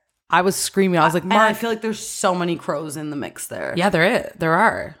there. I was screaming. I was like, And I Mark. feel like there's so many crows in the mix there. Yeah, there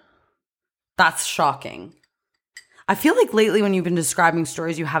are. That's shocking. I feel like lately when you've been describing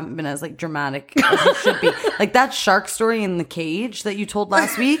stories, you haven't been as like dramatic as you should be. Like that shark story in the cage that you told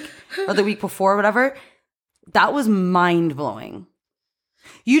last week or the week before, whatever. That was mind blowing.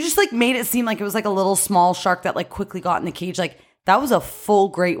 You just like made it seem like it was like a little small shark that like quickly got in the cage. Like that was a full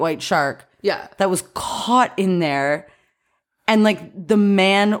great white shark. Yeah. That was caught in there. And like the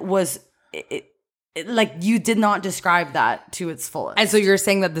man was like you did not describe that to its fullest. And so you're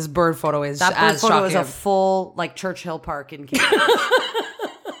saying that this bird photo is that bird as photo shocking. is a full like Churchill Park in Canada.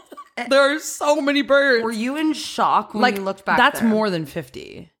 There are so many birds. Were you in shock when Like you looked back that's there? more than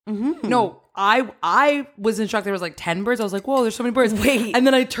 50. No, I was in shock. There was like 10 birds. I was like, whoa, there's so many birds. Wait. And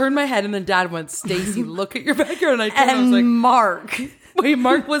then I turned my head and then Dad went, Stacey, look at your backyard. And I turned and I was And like, Mark. wait,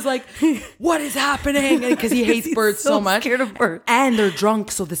 Mark was like, what is happening? Because he hates birds so much. Scared of birds. And they're drunk,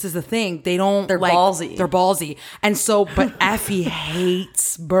 so this is the thing. They don't They're like, ballsy. They're ballsy. And so, but Effie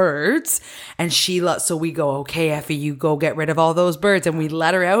hates birds. And so we go, okay, Effie, you go get rid of all those birds. And we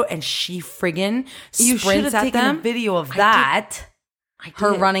let her out and she friggin' You should sprints have at taken them. a video of that.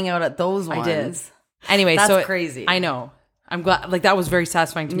 Her did. running out at those ones. I did. Anyway, That's so crazy. I know. I'm glad. Like that was very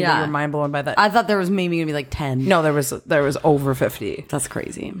satisfying to me. That Yeah. you were mind blown by that. I thought there was maybe gonna be like 10. No, there was over 50. That's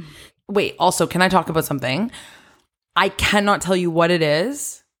crazy. Wait, also, can I talk about something? I cannot tell you what it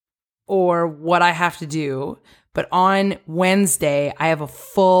is or what I have to do, but on Wednesday, I have a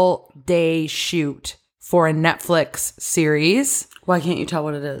full day shoot for a Netflix series. Why can't you tell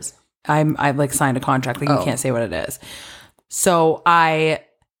what it is? I've like signed a contract. Like you can't say what it is. So I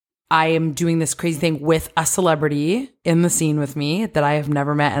am doing this crazy thing with a celebrity in the scene with me that I have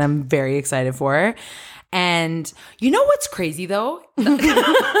never met and I'm very excited for. And you know what's crazy though?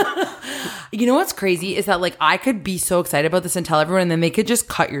 You know what's crazy is that like I could be so excited about this and tell everyone and then they could just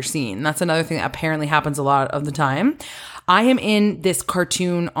cut your scene. That's another thing that apparently happens a lot of the time. I am in this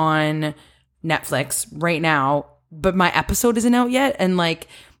cartoon on Netflix right now, but my episode isn't out yet. And like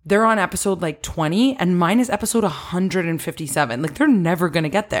they're on episode like 20 and mine is episode 157. Like they're never going to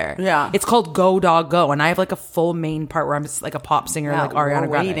get there. Yeah. It's called Go Dog Go. And I have like a full main part where I'm just like a pop singer like Ariana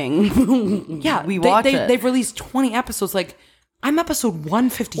Grande. Waiting. Yeah. we watch it. They've released 20 episodes. Like I'm episode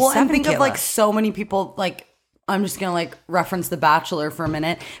 157. Well, and think of Kayla. like so many people, like, I'm just gonna like reference The Bachelor for a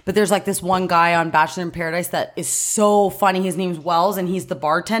minute, but there's like this one guy on Bachelor in Paradise that is so funny. His name's Wells and he's the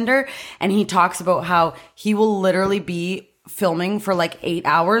bartender and he talks about how he will literally be filming for like 8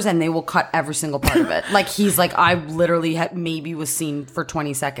 hours and they will cut every single part of it. Like he's like, I literally maybe was seen for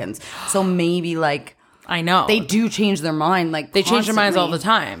 20 seconds. So maybe like I know. they do change their mind. Like They change their minds all constantly. the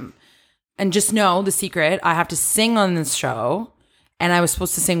time. And just know the secret, I have to sing on this show. And I was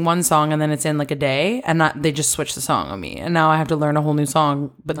supposed to sing one song and then it's in like a day. And they just switched the song on me. And now I have to learn a whole new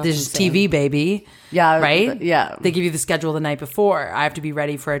song. But this is TV, baby. Yeah. Right? Yeah. They give you the schedule the night before. I have to be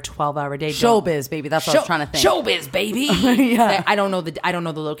ready for a 12-hour day. Showbiz, baby. That's what I was trying to think. Showbiz, baby. Yeah. I don't know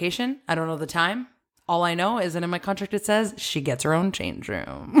the location. I don't know the time. All I know is that in my contract it says she gets her own change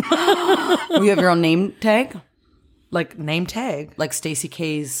room. You have your own name tag? Like name tag. Like Stacey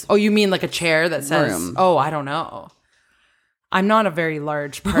K's. Oh, you mean like a chair that says, Room. oh, I don't know. I'm not a very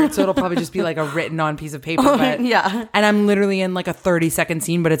large part, so it'll probably just be like a written on piece of paper. But, yeah. And I'm literally in like a 30-second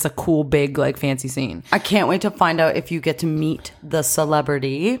scene, but it's a cool, big, like fancy scene. I can't wait to find out if you get to meet the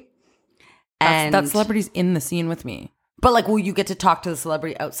celebrity. And That celebrity's in the scene with me. But like, will you get to talk to the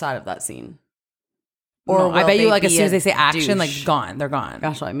celebrity outside of that scene? Or I will bet you they like as be soon as a they say action, douche? like gone. They're gone.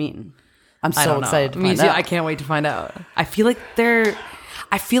 That's what I mean. I'm I so don't know. excited to Me find too. out. I can't wait to find out. I feel like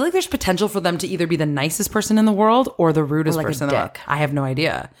there's potential for them to either be the nicest person in the world or the rudest like a person in the world. dick. I have no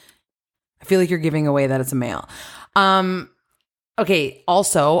idea. I feel like you're giving away that it's a male. Okay.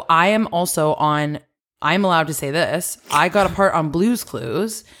 Also, I'm allowed to say this. I got a part on Blue's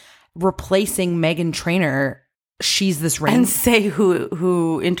Clues replacing Meghan Trainor. She's this And say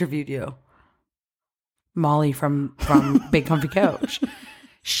who interviewed you. Molly from Big Comfy Couch.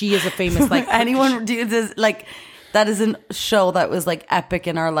 She is a famous like Anyone do this like that is a show that was like epic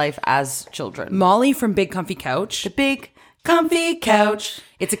in our life as children. Molly from Big Comfy Couch. The Big Comfy Couch.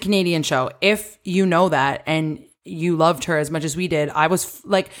 It's a Canadian show. If you know that and you loved her as much as we did, I was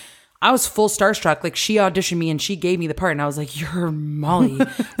full starstruck. Like she auditioned me and she gave me the part and I was like, you're Molly.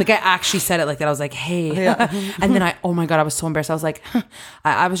 Like I actually said it like that. I was like, hey. And then oh my God, I was so embarrassed. I was like,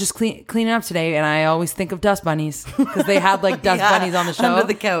 I was just cleaning up today and I always think of dust bunnies because they had like dust bunnies on the show. Under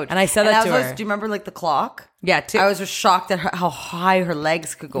the couch. And I said that to her. Do you remember like the clock? Yeah. I was just shocked at how high her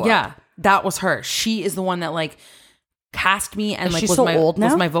legs could go up. Yeah. That was her. She is the one that like cast me and Is like she was so my old now?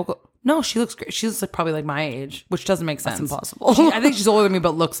 was my vocal. No, she looks great. She looks like probably like my age, which doesn't make sense. That's impossible. I think she's older than me,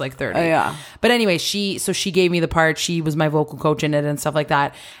 but looks like 30. Yeah. But anyway, she gave me the part. She was my vocal coach in it and stuff like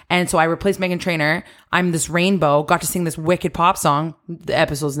that. And so I replaced Meghan Trainor. I'm this rainbow, got to sing this wicked pop song. The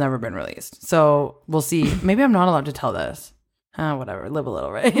episode's never been released. So we'll see. Maybe I'm not allowed to tell this. Whatever, live a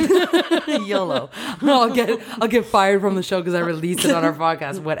little, right? YOLO. I'll get fired from the show because I released it on our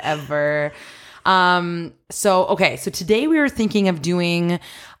podcast. Whatever. So today we were thinking of doing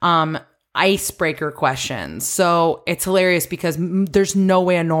icebreaker questions. So it's hilarious because there's no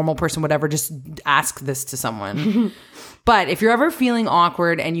way a normal person would ever just ask this to someone. But if you're ever feeling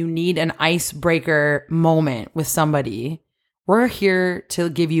awkward and you need an icebreaker moment with somebody, we're here to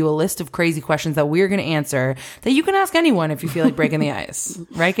give you a list of crazy questions that we're going to answer that you can ask anyone if you feel like breaking the ice.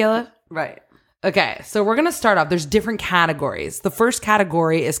 Right, Kayla? Right. Okay, so we're going to start off. There's different categories. The first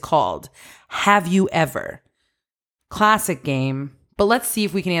category is called Have You Ever? Classic game, but let's see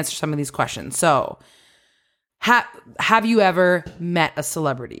if we can answer some of these questions. So, have you ever met a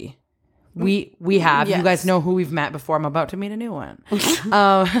celebrity? We have. Yes. You guys know who we've met before. I'm about to meet a new one.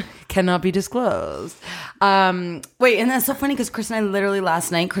 Cannot be disclosed. Wait, and that's so funny because Chris and I literally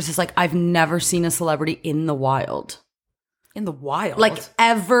last night, Chris is like, I've never seen a celebrity in the wild. In the wild? Like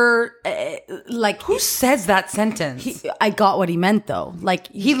ever, who says that sentence? I got what he meant though. Like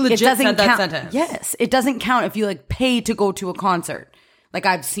he legit said that sentence. Yes. It doesn't count if you like pay to go to a concert. Like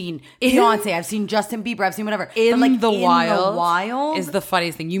I've seen Beyonce, I've seen Justin Bieber, I've seen whatever. In the wild is the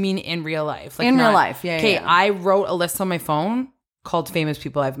funniest thing. You mean in real life? Like real life, yeah. Okay, I wrote a list on my phone called famous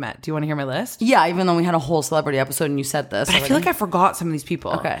people I've met. Do you want to hear my list? Yeah, even though we had a whole celebrity episode and you said this. But I feel like I forgot some of these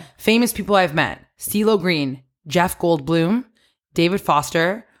people. Okay. Famous people I've met. CeeLo Green, Jeff Goldblum, David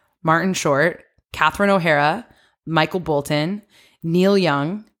Foster, Martin Short, Catherine O'Hara, Michael Bolton, Neil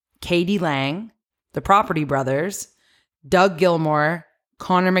Young, Katie Lang, the Property Brothers, Doug Gilmore,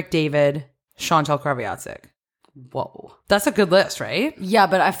 Connor McDavid, Chantal Kreviazuk. Whoa. That's a good list, right? Yeah,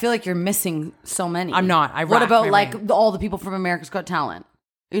 but I feel like you're missing so many. I'm not. What about like all the people from America's Got Talent?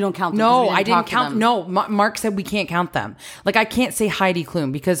 You don't count them? No, I didn't count. No, Mark said we can't count them. Like I can't say Heidi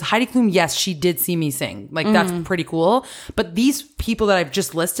Klum because Heidi Klum, yes, she did see me sing. Like that's pretty cool. But these people that I've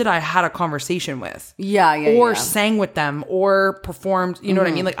just listed, I had a conversation with. Yeah. Sang with them or performed. You know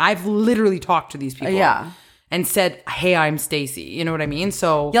what I mean? Like I've literally talked to these people. Yeah. And said, hey, I'm Stacey. You know what I mean?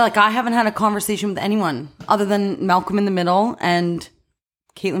 So yeah, like I haven't had a conversation with anyone other than Malcolm in the Middle and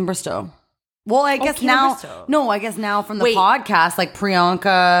Caitlin Bristow. Well, I guess now. Bristow. No, I guess now from the podcast, like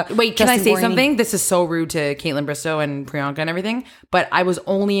Priyanka. Wait, can I say something? This is so rude to Caitlin Bristow and Priyanka and everything, but I was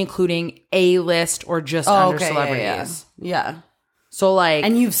only including A-list or just under celebrities. Yeah. So like,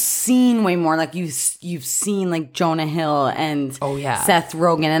 and you've seen way more. Like you've seen like Jonah Hill and Seth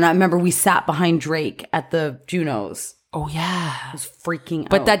Rogen. And I remember we sat behind Drake at the Junos. Oh yeah, I was freaking out.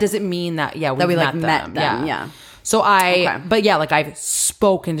 But that doesn't mean that we like met them. Yeah. So but yeah, like I've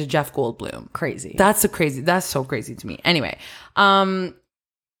spoken to Jeff Goldblum. Crazy. That's so crazy to me. Anyway,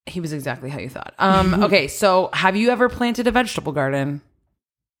 he was exactly how you thought. Okay, so have you ever planted a vegetable garden?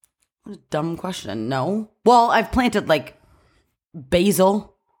 What a dumb question. No. Well, I've planted like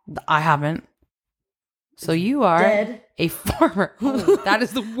basil. I haven't. So you are dead. A farmer. Oh, that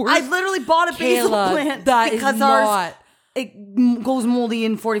is the worst. I literally bought a basil plant because ours it goes moldy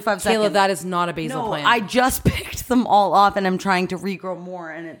in 45 seconds. Kayla, that is not a basil plant. I just picked them all off and I'm trying to regrow more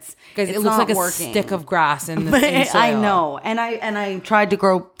and it's it looks like a stick of grass in the soil. I know. And I tried to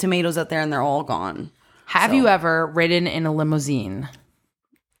grow tomatoes out there and they're all gone. Have you ever ridden in a limousine?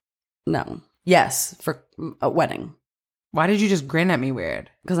 No. Yes, for a wedding. Why did you just grin at me weird?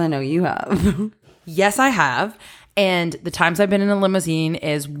 Because I know you have. Yes, I have. And the times I've been in a limousine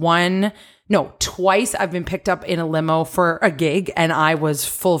is twice I've been picked up in a limo for a gig and I was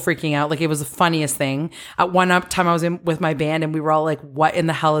full freaking out. Like it was the funniest thing. At one time I was in with my band and we were all like, what in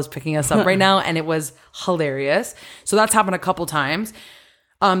the hell is picking us up right now? And it was hilarious. So that's happened a couple times.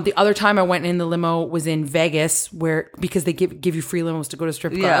 The other time I went in the limo was in Vegas because they give you free limos to go to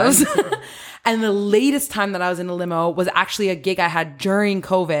strip clubs. Yeah. And the latest time that I was in a limo was actually a gig I had during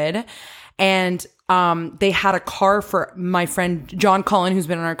COVID. And they had a car for my friend John Cullen, who's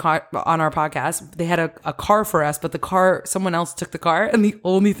been on our podcast. They had a car for us, but someone else took the car, and the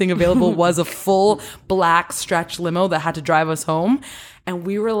only thing available was a full black stretch limo that had to drive us home. And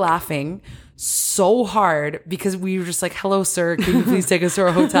we were laughing so hard because we were just like, hello, sir, can you please take us to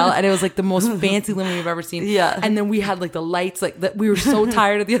our hotel? And it was like the most fancy limo we've ever seen. Yeah. And then we had like the lights, like that. We were so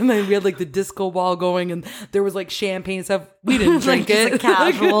tired at the end. We had like the disco ball going and there was like champagne and stuff. We didn't drink it. Just a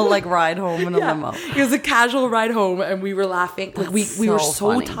casual like ride home in a limo. It was a casual ride home and we were laughing. Like we were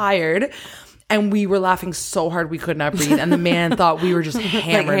so tired. And we were laughing so hard we could not breathe. And the man thought we were just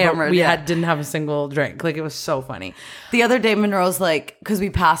hammered. We didn't have a single drink. Like, it was so funny. The other day, Monroe's like, because we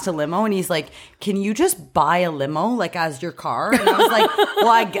passed a limo, and he's like, can you just buy a limo, like, as your car? And I was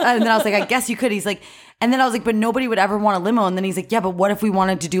like, and then I was like, I guess you could. He's like, And then I was like, but nobody would ever want a limo. And then he's like, yeah, but what if we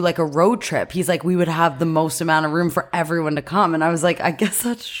wanted to do like a road trip? He's like, we would have the most amount of room for everyone to come. And I was like, I guess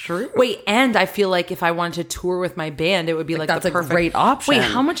that's true. Wait, and I feel like if I wanted to tour with my band, it would be like that's the a perfect great option. Wait,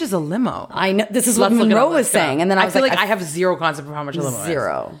 how much is a limo? I know. This is what Let's look it Monroe up, was let's go. saying. And then I was feel like, I have zero concept of how much a limo is.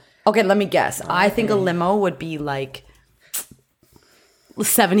 Zero. Okay, let me guess. I think a limo would be like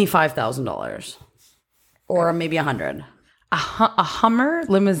 $75,000 or maybe $100,000. A Hummer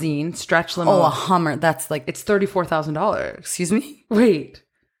limousine, stretch limo. Oh, a Hummer. That's like, It's $34,000. excuse me? Wait,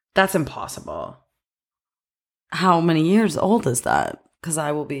 that's impossible. How many years old is that? Because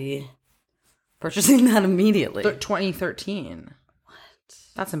I will be purchasing that immediately. 2013. What?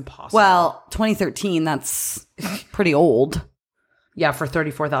 That's impossible. Well, 2013, that's pretty old. Yeah, for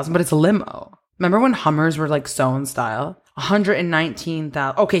 $34,000, but it's a limo. Remember when Hummers were like so in style?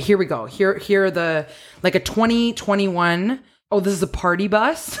 119,000. Okay, here we go. Here are the like a 2021. Oh, this is a party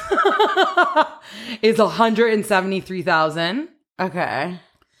bus. It's 173,000. Okay.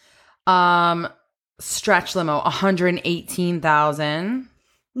 Stretch limo 118,000.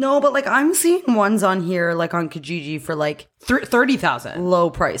 No, but like I'm seeing ones on here like on Kijiji for like 30,000. low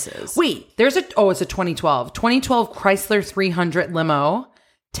prices. Wait, it's a 2012 Chrysler 300 limo,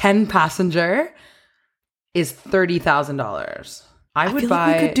 10 passenger is $30,000. I would feel buy.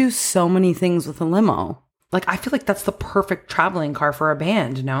 like we could do so many things with a limo. Like, I feel like that's the perfect traveling car for a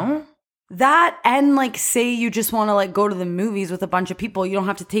band, no? That and like say you just want to like go to the movies with a bunch of people, you don't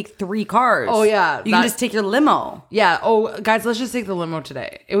have to take 3 cars. Oh, yeah, You can just take your limo. Yeah. Oh, guys, let's just take the limo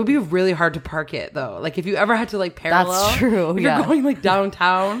today. It would be really hard to park it, though. Like, if you ever had to, like, parallel. That's true, If yeah. you're going, like,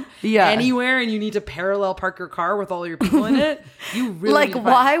 downtown Yeah. anywhere and you need to parallel park your car with all your people in it, you really Like need to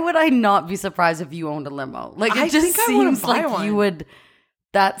why would I not be surprised if you owned a limo? Like it I just think I wanna seems buy like one. you would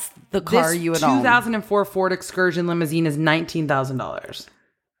that's the car This you would own. 2004 Ford Excursion limousine is $19,000.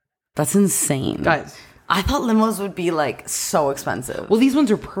 That's insane. Guys. I thought limos would be like so expensive. Well, these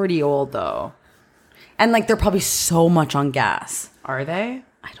ones are pretty old, though. And like they're probably so much on gas. Are they?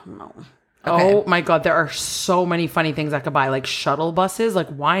 I don't know. Oh my God, there are so many funny things I could buy, like shuttle buses. Like,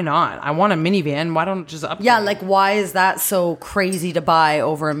 why not? I want a minivan. Why don't I just upgrade? Yeah, like why is that so crazy to buy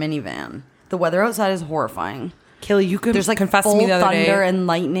over a minivan? The weather outside is horrifying. Kelly, you could There's like confess full to me the other thunder day. and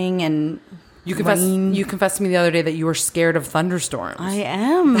lightning and You rain. confessed to me the other day that you were scared of thunderstorms. I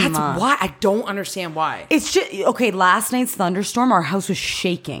am. That's why. I don't understand why. It's just okay. Last night's thunderstorm, our house was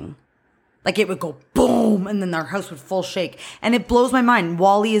shaking. Like it would go boom, and then our house would full shake, and it blows my mind.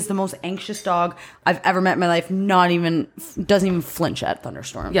 Wally is the most anxious dog I've ever met in my life. Doesn't even flinch at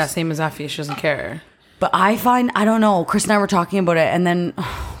thunderstorms. Yeah, same as Effie. She doesn't care. But I don't know. Chris and I were talking about it, and then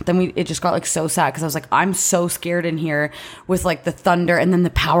it just got like so sad because I was like, I'm so scared in here with like the thunder, and then the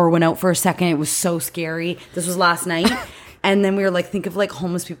power went out for a second. It was so scary. This was last night, and then we were like, think of like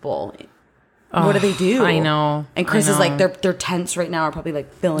homeless people. What do they do? I know. And Chris I is like, know. their tents right now are probably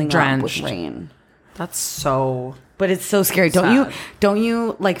like filling Drenched. up with rain. That's so. But it's so scary. Sad. Don't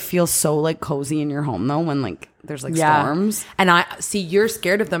you like feel so like cozy in your home though when like there's like storms? And I see you're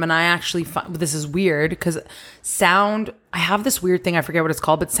scared of them, and I actually find this is weird because sound. I have this weird thing. I forget what it's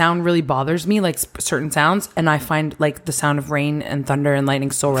called, but sound really bothers me. Like certain sounds, and I find like the sound of rain and thunder and lightning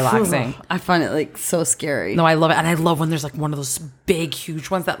so relaxing. I find it like so scary. No, I love it, and I love when there's like one of those big,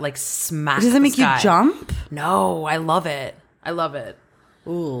 huge ones that like smack. Does it the make you sky. jump? No, I love it. I love it.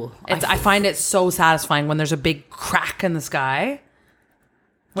 Ooh. I find it so satisfying when there's a big crack in the sky.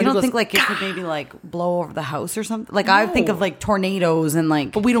 You don't think like it could maybe like blow over the house or something? Like I think of like tornadoes and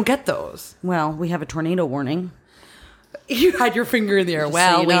like. But we don't get those. Well, we have a tornado warning. You had your finger in the air. Just so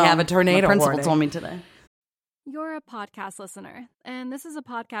Well, you we know. have a tornado My principal warning. told me today. You're a podcast listener, and this is a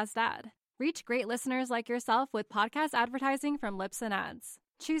podcast ad. Reach great listeners like yourself with podcast advertising from Lips and Ads.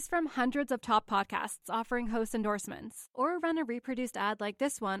 Choose from hundreds of top podcasts offering host endorsements, or run a reproduced ad like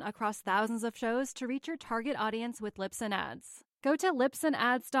this one across thousands of shows to reach your target audience with Lips and Ads. Go to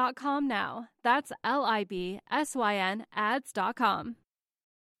lipsandads.com now. That's LIBSYN ads.com.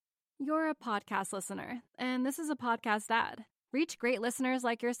 You're a podcast listener, and this is a podcast ad. Reach great listeners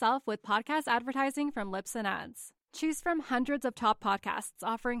like yourself with podcast advertising from Lips and Ads. Choose from hundreds of top podcasts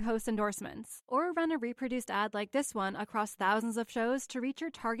offering host endorsements, or run a reproduced ad like this one across thousands of shows to reach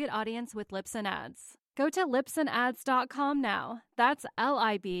your target audience with Lips and Ads. Go to lipsandads.com now. That's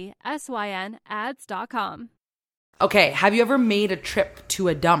LIBSYN ads.com. Okay, have you ever made a trip to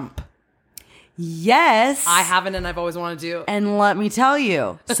a dump? Yes. I haven't, and I've always wanted to. And let me tell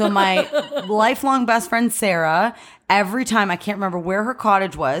you. So my lifelong best friend, Sarah, every time, I can't remember where her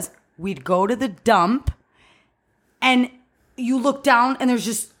cottage was, we'd go to the dump and you look down and there's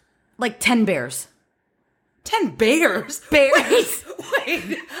just like 10 bears. 10 bears? Bears. Wait,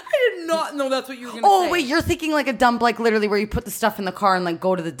 I did not know that's what you were going to say. Oh, wait, you're thinking like a dump, like literally where you put the stuff in the car and like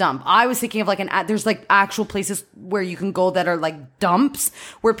go to the dump. I was thinking of like there's like actual places where you can go that are like dumps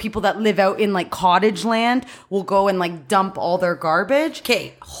where people that live out in like cottage land will go and like dump all their garbage.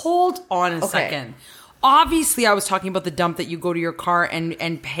 Okay, hold on a second. Obviously, I was talking about the dump that you go to your car and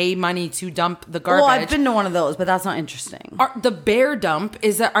pay money to dump the garbage. Well, I've been to one of those, but that's not interesting. The bear dump,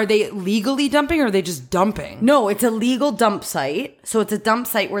 are they legally dumping or are they just dumping? No, it's a legal dump site. So it's a dump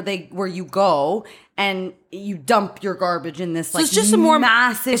site where you go and you dump your garbage in this like it's just a more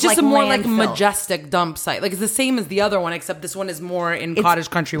massive. It's just like, a more like landfill. majestic dump site. Like it's the same as the other one, except this one is more in cottage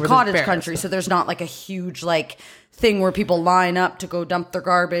country. Where Cottage there's bears. country, so there's not like a huge like thing where people line up to go dump their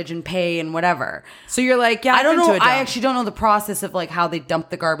garbage and pay and whatever. So you're like, yeah, I don't I've been know. to a dump. I actually don't know the process of like how they dump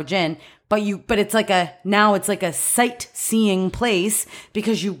the garbage in, but it's like a sightseeing place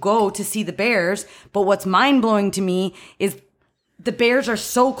because you go to see the bears. But what's mind blowing to me is the bears are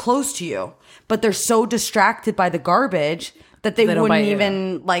so close to you, but they're so distracted by the garbage that they don't wouldn't bite you.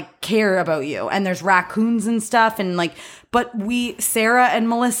 even like care about you. And there's raccoons and stuff. And like, but Sarah and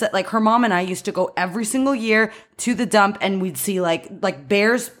Melissa, like her mom and I used to go every single year to the dump and we'd see like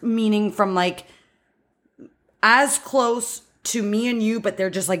bears, meaning from like as close to me and you, but they're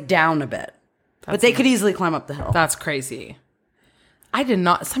just like down a bit. But they could easily climb up the hill. That's crazy. I did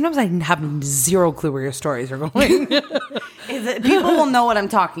not. Sometimes I have zero clue where your stories are going. People will know what I'm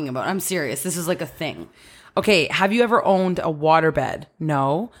talking about. I'm serious. This is like a thing. Okay, have you ever owned a waterbed?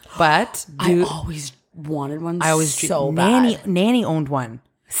 No, but I always wanted one. I always so Nanny bad. Nanny owned one.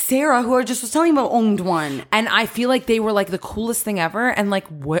 Sarah, who I just was telling you about, owned one. And I feel like they were like the coolest thing ever. And like,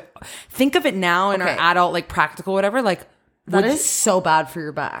 what? Think of it now in our adult, like practical, whatever. Like, That is so bad for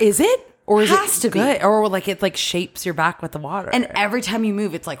your back. Is it? Or is Has it to be. good? Or like it like shapes your back with the water. And every time you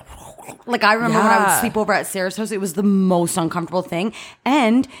move, it's like I remember when I would Yeah. sleep over at Sarah's house, it was the most uncomfortable thing.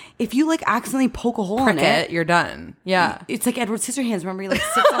 And if you like accidentally poke a hole in it, you're done. Yeah. it's like Edward Scissorhands. Remember, he like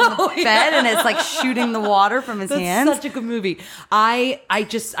sits on the bed and it's like shooting the water from his That's hands. such a good movie. I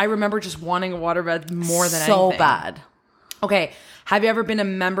remember just wanting a waterbed more than so anything. bad. Okay. Have you ever been a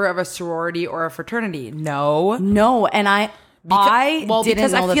member of a sorority or a fraternity? No. No, and I didn't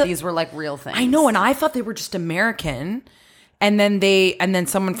because I know that feel- these were like real things. I know, and I thought they were just American. And then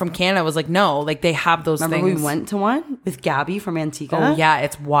someone from Canada was like, no, like they have those Remember things. we went to one with Gabby from Antigua? Oh yeah,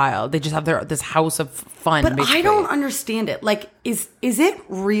 it's wild. They just have this house of fun. But basically. I don't understand it. Like, is it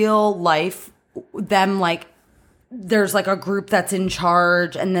real life? Them like, there's like a group that's in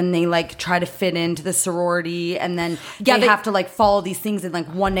charge, and then they like try to fit into the sorority, and then they have to like follow these things. And like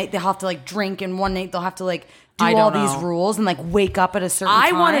one night they'll have to like drink, and one night they'll have to like do I all don't these know. rules and like wake up at a certain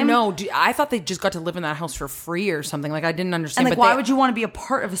time. I want to know. I thought they just got to live in that house for free or something. Like I didn't understand. And like, but why would you want to be a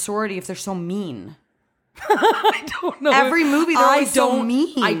part of a sorority if they're so mean? I don't know. Every movie, they're always so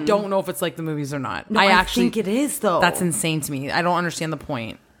mean. I don't know if it's like the movies or not. No, I think it is though. That's insane to me. I don't understand the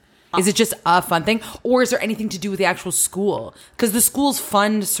point. Is it just a fun thing, or is there anything to do with the actual school? Because the schools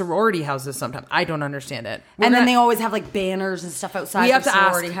fund sorority houses sometimes. I don't understand it. And then they always have like banners and stuff outside We have the to ask-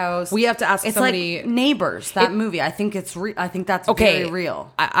 sorority house. we have to ask It's somebody- like Neighbors, that movie. I think it's I think that's Okay, very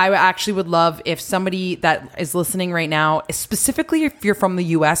real. I actually would love if somebody that is listening right now, specifically if you're from the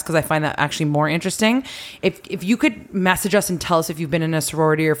U.S., because I find that actually more interesting. If you could message us and tell us if you've been in a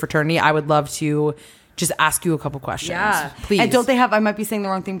sorority or fraternity, I would love to just ask you a couple questions. Please. And don't they have? I might be saying the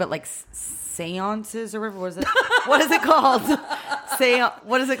wrong thing, but like seances or whatever. What is it? What is it called?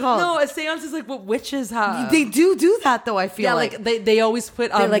 What is it called? No, a seance is like what witches have. They do that though. I feel Yeah, like they always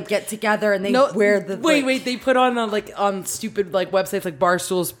put they like get together and they wear the wait they put on on stupid like websites like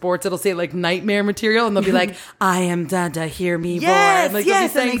Barstool Sports, it'll say like nightmare material and they'll be like, I am Dada, hear me roar. Yes, And, like, they'll be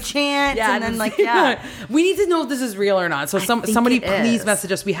yes, and saying- they chant, and then, like, yeah. we need to know if this is real or not. So think somebody it please is.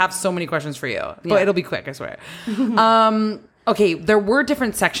 message us. We have so many questions for you, but Yeah. it'll be quick, I swear. Okay, there were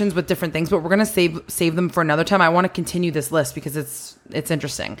different sections with different things, but we're gonna save them for another time. I want to continue this list because it's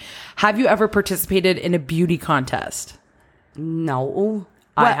interesting. Have you ever participated in a beauty contest? no.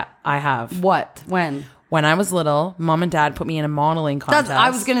 I have. What? When? When I was little, mom and dad put me in a modeling contest. I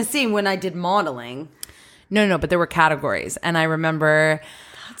was gonna say when I did modeling. No, but there were categories, and I remember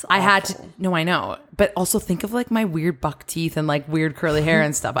I had to. No, I know, but also think of like my weird buck teeth and like weird curly hair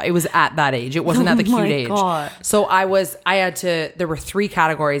and stuff. It was at that age. It wasn't at the Oh cute my age. God. So I had to. There were 3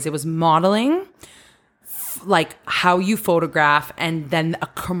 categories. It was modeling, like how you photograph, and then a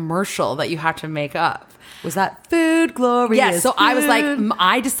commercial that you had to make up. Was that food glory? Yeah, so I was like,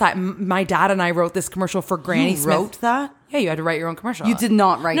 my dad and I wrote this commercial for Granny Smith. wrote that? Yeah, you had to write your own commercial. You did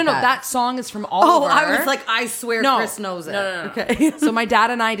not write that. No, that song is from Oliver. Oh, I was like, I swear Chris knows it. No. Okay. So my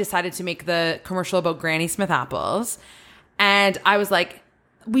dad and I decided to make the commercial about Granny Smith apples. And I was like,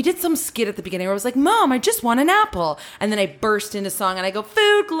 we did some skit at the beginning where I was like, Mom, I just want an apple. And then I burst into song and I go,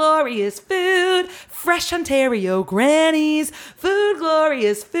 food glory is food. Fresh Ontario grannies. Food glory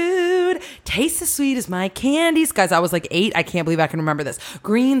is food. Tastes as sweet as my candies. Guys, I was like 8. I can't believe I can remember this.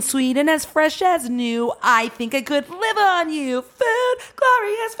 Green, sweet, and as fresh as new. I think I could live on you. Food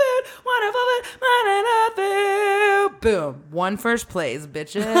glory is food. Wonderful food. Boom. 1 first place,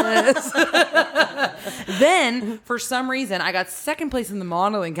 bitches. Then, for some reason, I got second place in the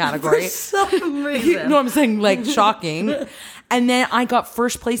modeling category. For some reason. No, I'm saying like shocking. And then I got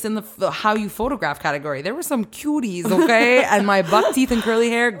first place in the how you photograph category. There were some cuties, okay? And my buck teeth and curly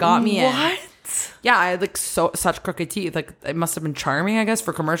hair got me in. What? Yeah, I had like such crooked teeth. Like it must have been charming, I guess,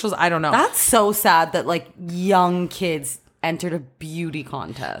 for commercials. I don't know. That's so sad that like young kids entered a beauty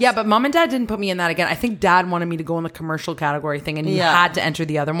contest. Yeah, but Mom and Dad didn't put me in that again. I think Dad wanted me to go in the commercial category thing and he had to enter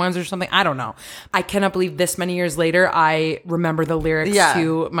the other ones or something. I don't know. I cannot believe this many years later I remember the lyrics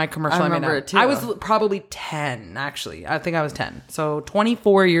to my commercial. I remember it too. I was probably 10, actually. I think I was 10. So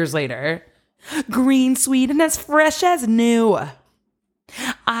 24 years later. Green, sweet, and as fresh as new.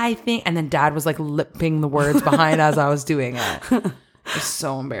 I think, and then Dad was like lipping the words behind as I was doing it. It's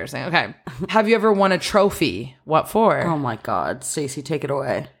so embarrassing. Okay. Have you ever won a trophy? What for? Oh my God. Stacey, take it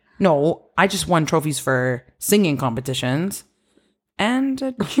away. No, I just won trophies for singing competitions and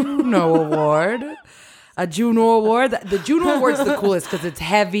a Juno Award. A Juno Award. The Juno Award's the coolest because it's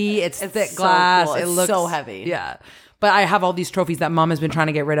heavy, it's thick so glass. cool. It It's looks so heavy. Yeah. But I have all these trophies that Mom has been trying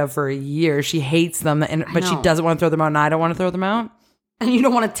to get rid of for a year. She hates them, but she doesn't want to throw them out, and I don't want to throw them out. And you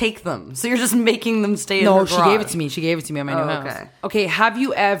don't want to take them. So you're just making them stay in No, her she garage. gave it to me. She gave it to me on my new house. okay. Okay, have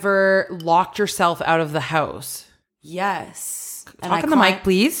you ever locked yourself out of the house? Yes. Talk on the mic,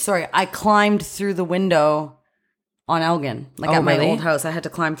 please. Sorry, I climbed through the window on Elgin. Like at my really? old house. I had to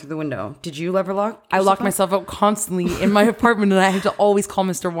climb through the window. Did you ever lock? I locked myself out constantly in my apartment and I had to always call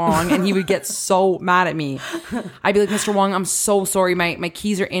Mr. Wong and he would get so mad at me. I'd be like, Mr. Wong, I'm so sorry. My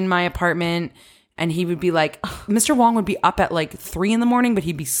keys are in my apartment. And he would be like, Mr. Wong would be up at like 3 a.m, but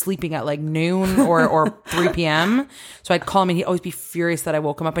he'd be sleeping at like noon or 3 p.m. So I'd call him and he'd always be furious that I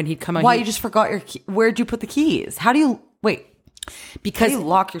woke him up and he'd come out. Why, you just forgot your key? Where'd you put the keys? How do you, wait. Because How do you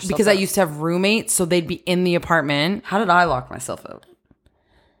lock yourself Because I out? used to have roommates, so they'd be in the apartment. How did I lock myself out?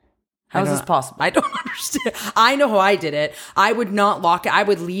 How is this possible? I don't understand. I know how I did it. I would not lock it. I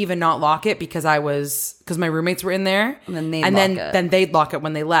would leave and not lock it because my roommates were in there. And then they'd lock it. then they'd lock it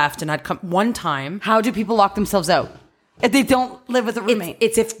when they left. And I'd come one time. How do people lock themselves out? If they don't live with a roommate.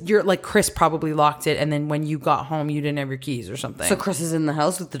 It's if you're like Chris probably locked it, and then when you got home, you didn't have your keys or something. So Chris is in the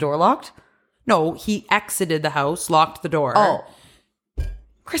house with the door locked? No, he exited the house, locked the door. Oh.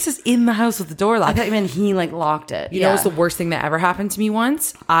 Chris is in the house with the door I locked. thought you meant he like locked it. You know what's the worst thing that ever happened to me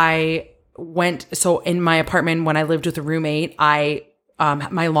once? So in my apartment when I lived with a roommate, my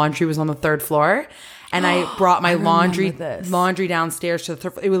laundry was on the 3rd floor. And I brought my laundry downstairs to the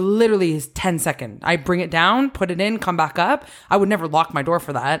 3rd floor. It was literally 10 seconds. I bring it down, put it in, come back up. I would never lock my door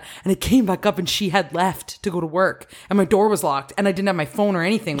for that. And it came back up and she had left to go to work. And my door was locked. And I didn't have my phone or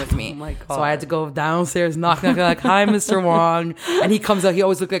anything with me. Oh my God. So I had to go downstairs, knock, like, hi, Mr. Wong. And he comes out. He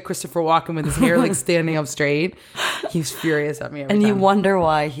always looked like Christopher Walken with his hair like standing up straight. He was furious at me every And time. you wonder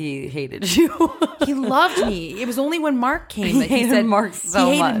why he hated you. He loved me. It was only when Mark came that he hated said Mark so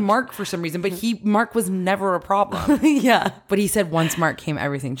he hated much. Mark for some reason, but Mark was never a problem. Yeah. But he said once Mark came,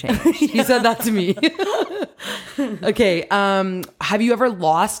 everything changed. He said that to me. Okay. Have you ever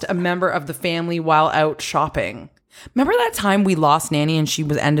lost a member of the family while out shopping? Remember that time we lost Nanny and she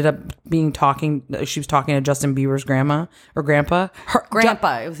was talking to Justin Bieber's grandma or grandpa? Her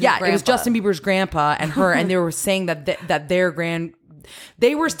Grandpa. It was his It was grandpa. Justin Bieber's grandpa and her, and they were saying that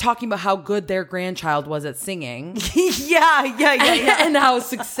they were talking about how good their grandchild was at singing. Yeah. And how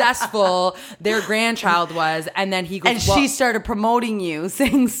successful their grandchild was. And then he goes, And she started promoting you,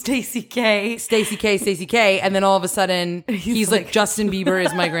 saying Stacey K. Stacey K. And then all of a sudden, he's like, Justin Bieber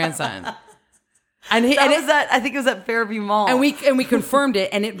is my grandson. And I think it was at Fairview Mall. and we confirmed it,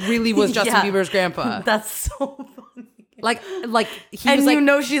 and it really was Justin Yeah. Bieber's grandpa. That's so funny. Like he And was like, you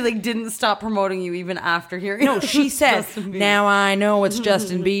know she like didn't stop promoting you even after hearing. no, she said, now I know it's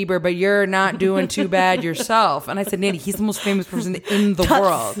Justin Bieber, but you're not doing too bad yourself. And I said, Nanny, he's the most famous person in the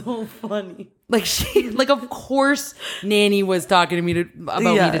world. So funny. Like of course Nanny was talking to me about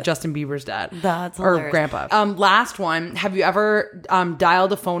me to Justin Bieber's dad. That's or hilarious. grandpa. Last one. Have you ever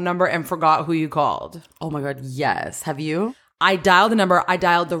dialed a phone number and forgot who you called? Oh my God, yes. Have you? I dialed the number.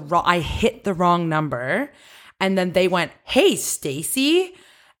 I hit the wrong number. And then they went, hey, Stacy.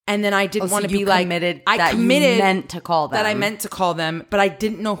 And then I didn't want to be like, I committed meant to call them. that I meant to call them, but I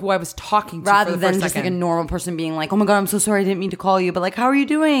didn't know who I was talking to. Rather for the than first just second. like a normal person being like, oh my God, I'm so sorry, I didn't mean to call you. But like, how are you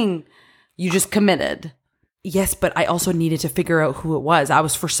doing? You just committed. Yes, but I also needed to figure out who it was. I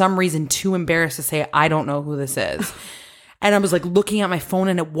was for some reason too embarrassed to say, I don't know who this is. And I was like looking at my phone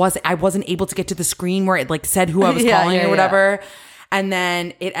and I wasn't able to get to the screen where it like said who I was calling or whatever. Yeah. And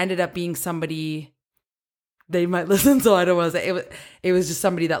then it ended up being somebody they might listen, so I don't want to say it was just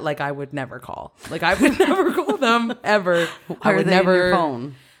somebody that like I would never call. Like I would never call them ever. Why are they in your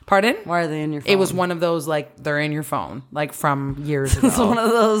phone? Pardon? Why are they in your phone? It was one of those like they're in your phone, like from years ago. It's one of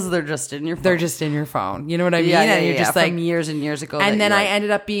those they're just in your phone. They're just in your phone. You know what I mean? Yeah, And you're just like from years and years ago. And then I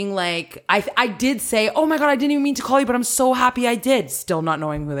ended up being like, I did say, oh my God, I didn't even mean to call you, but I'm so happy I did. Still not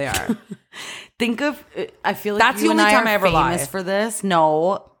knowing who they are. Think of, I feel like that's the only time I ever famous lie for this.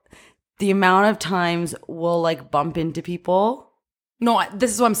 No, the amount of times we'll like bump into people. No,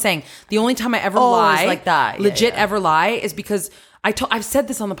 this is what I'm saying. The only time I ever lie, like that, legit ever lie, is because I've said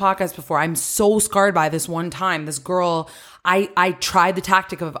this on the podcast before. I'm so scarred by this one time. This girl, I tried the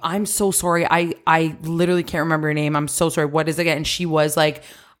tactic of, I'm so sorry. I literally can't remember her name. I'm so sorry. What is it again? And she was like,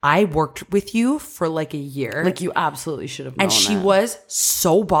 I worked with you for like a year. Like you absolutely should have known. And she was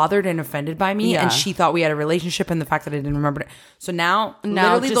so bothered and offended by me. Yeah. And she thought we had a relationship and the fact that I didn't remember it. So now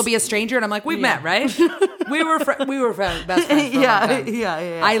literally just, there'll be a stranger and I'm like, we've met, right? we were best friends for a long time.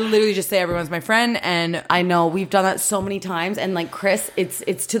 Yeah. I literally just say everyone's my friend. And I know we've done that so many times. And like Chris,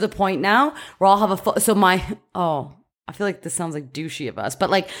 it's to the point now where I'll have I feel like this sounds like douchey of us,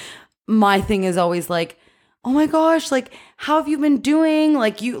 but like my thing is always like, oh my gosh, like, how have you been doing?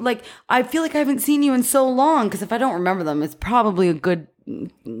 Like, I feel like I haven't seen you in so long. Because if I don't remember them, it's probably a good,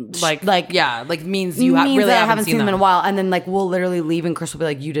 means you really that I haven't seen them in a while. And then, like, we'll literally leave and Chris will be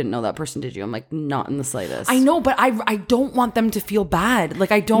like, you didn't know that person, did you? I'm like, not in the slightest. I know, but I don't want them to feel bad.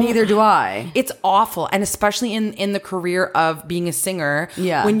 Like, I don't. Neither do I. It's awful. And especially in the career of being a singer.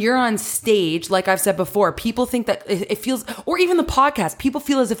 Yeah. When you're on stage, like I've said before, people think that it feels, or even the podcast, people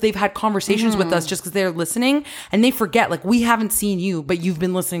feel as if they've had conversations with us just because they're listening and they forget, like, we haven't seen you, but you've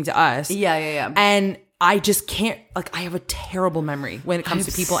been listening to us. Yeah. And I just can't, like, I have a terrible memory when it comes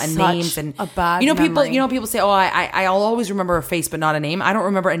to people and names and a bad people, memory. people say, oh, I'll always remember a face, but not a name. I don't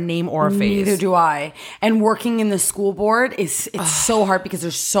remember a name or a face. Neither do I. And working in the school board it's so hard because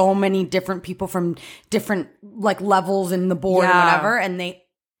there's so many different people from different like levels in the board and whatever. And they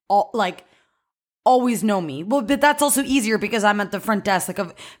all like always know me. Well, but that's also easier because I'm at the front desk.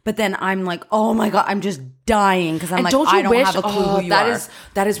 But then I'm like, oh my God, I'm just dying because I'm and like, I don't have a clue who you are.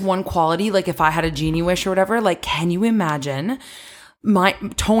 That is one quality. Like if I had a genie wish or whatever, like, can you imagine my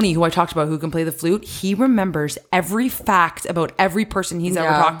Tony, who I talked about, who can play the flute? He remembers every fact about every person he's ever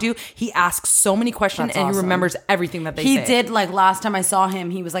talked to. He asks so many questions. That's awesome. He remembers everything that they say. He did, like last time I saw him,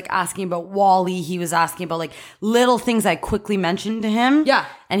 he was like asking about Wally. He was asking about like little things I quickly mentioned to him. Yeah.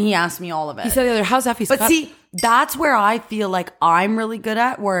 And he asked me all of it. He said the other, how's Effie's But cut? see, that's where I feel like I'm really good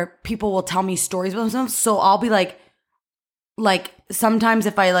at, where people will tell me stories about themselves. So I'll be like sometimes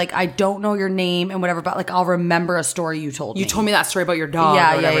if I don't know your name and whatever, but like I'll remember a story you told me. You told me that story about your dog.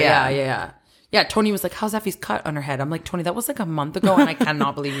 Yeah. Yeah, Tony was like, how's Effie's cut on her head? I'm like, Tony, that was like a month ago and I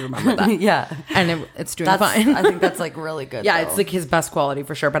cannot believe you remember that. Yeah. And it's doing fine. I think that's like really good. Yeah, though. it's like his best quality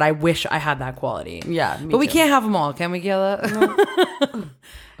for sure, but I wish I had that quality. Yeah, but we can't have them all, can we, Kayla? No.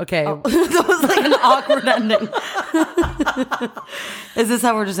 Okay. Oh, that was like an awkward ending. Is this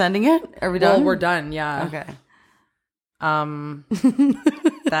how we're just ending it? Are we done? Well, we're done, yeah. Okay.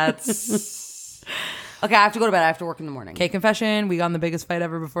 That's okay. I have to go to bed. I have to work in the morning. Okay, confession. We got in the biggest fight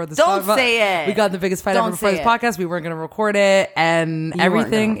ever before this. Don't say it. We got in the biggest fight ever before this podcast. We weren't going to record it, and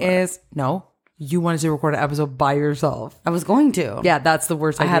everything is no. You wanted to record an episode by yourself. I was going to. Yeah, that's the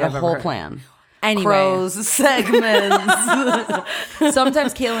worst idea I had I've a ever whole heard. plan. Anyway, Crows segments.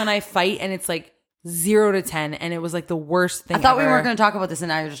 sometimes Kayla and I fight, and it's like 0 to 10, and it was like the worst thing I thought we ever. weren't going to talk about this, and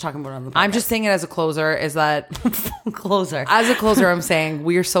now you're just talking about it on the podcast. I'm just saying it as a closer, is that closer. as a closer, I'm saying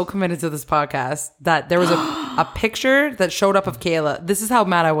we are so committed to this podcast that there was a picture that showed up of Kayla. This is how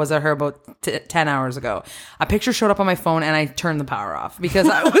mad I was at her about 10 hours ago. A picture showed up on my phone and I turned the power off because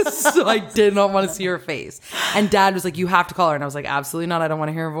I did not want to see her face. And Dad was like, you have to call her. And I was like, absolutely not. I don't want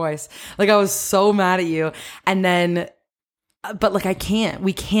to hear her voice. Like, I was so mad at you. And then, but like,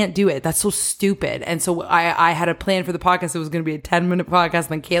 we can't do it. That's so stupid. And so I had a plan for the podcast. It was going to be a 10-minute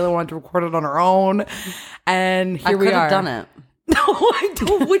podcast. And then Kayla wanted to record it on her own. And here we are. I could have done it. No, I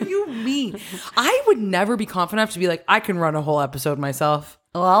don't. What do you mean? I would never be confident enough to be like, I can run a whole episode myself.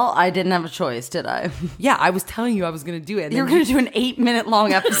 Well, I didn't have a choice, did I? Yeah, I was telling you I was going to do it. And you were going to do an 8-minute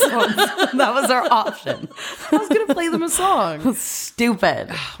long episode. That was our option. I was going to play them a song. Stupid.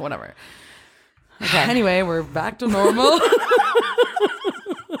 Whatever. Okay. Anyway, we're back to normal.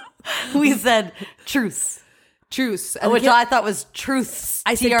 We said truce. Truce. Which I thought was truths.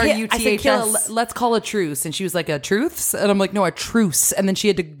 I said, Truths. Kayla, let's call a truce. And she was like, a truths? And I'm like, no, a truce. And then she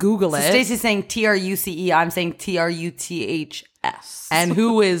had to Google it. Stacey's saying TRUCE. I'm saying TRUTHS. And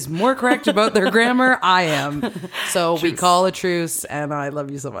who is more correct about their grammar? I am. So we call a truce, and I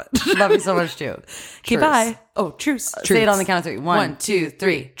love you so much. Love you so much too. Okay, bye. Oh, truce. Say it on the count of 3. 1, 2,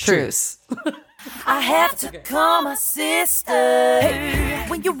 3. Truce. I have to call my sister. Hey,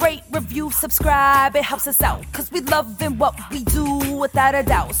 when you rate, review, subscribe, it helps us out. Cause we loving what we do without a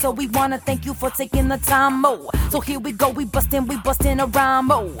doubt. So we wanna thank you for taking the time, mo. So here we go, we bustin' a rhyme,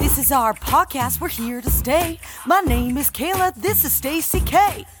 mo. This is our podcast, we're here to stay. My name is Kayla, this is Stacey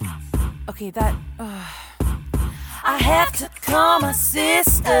K. Okay, that, I have to call my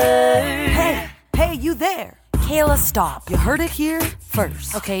sister. Hey, you there? Kayla, stop. You heard it here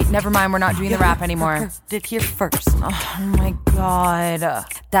first. Okay, never mind. We're not doing the rap anymore. Heard it here first. Oh my God.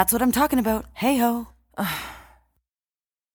 That's what I'm talking about. Hey ho.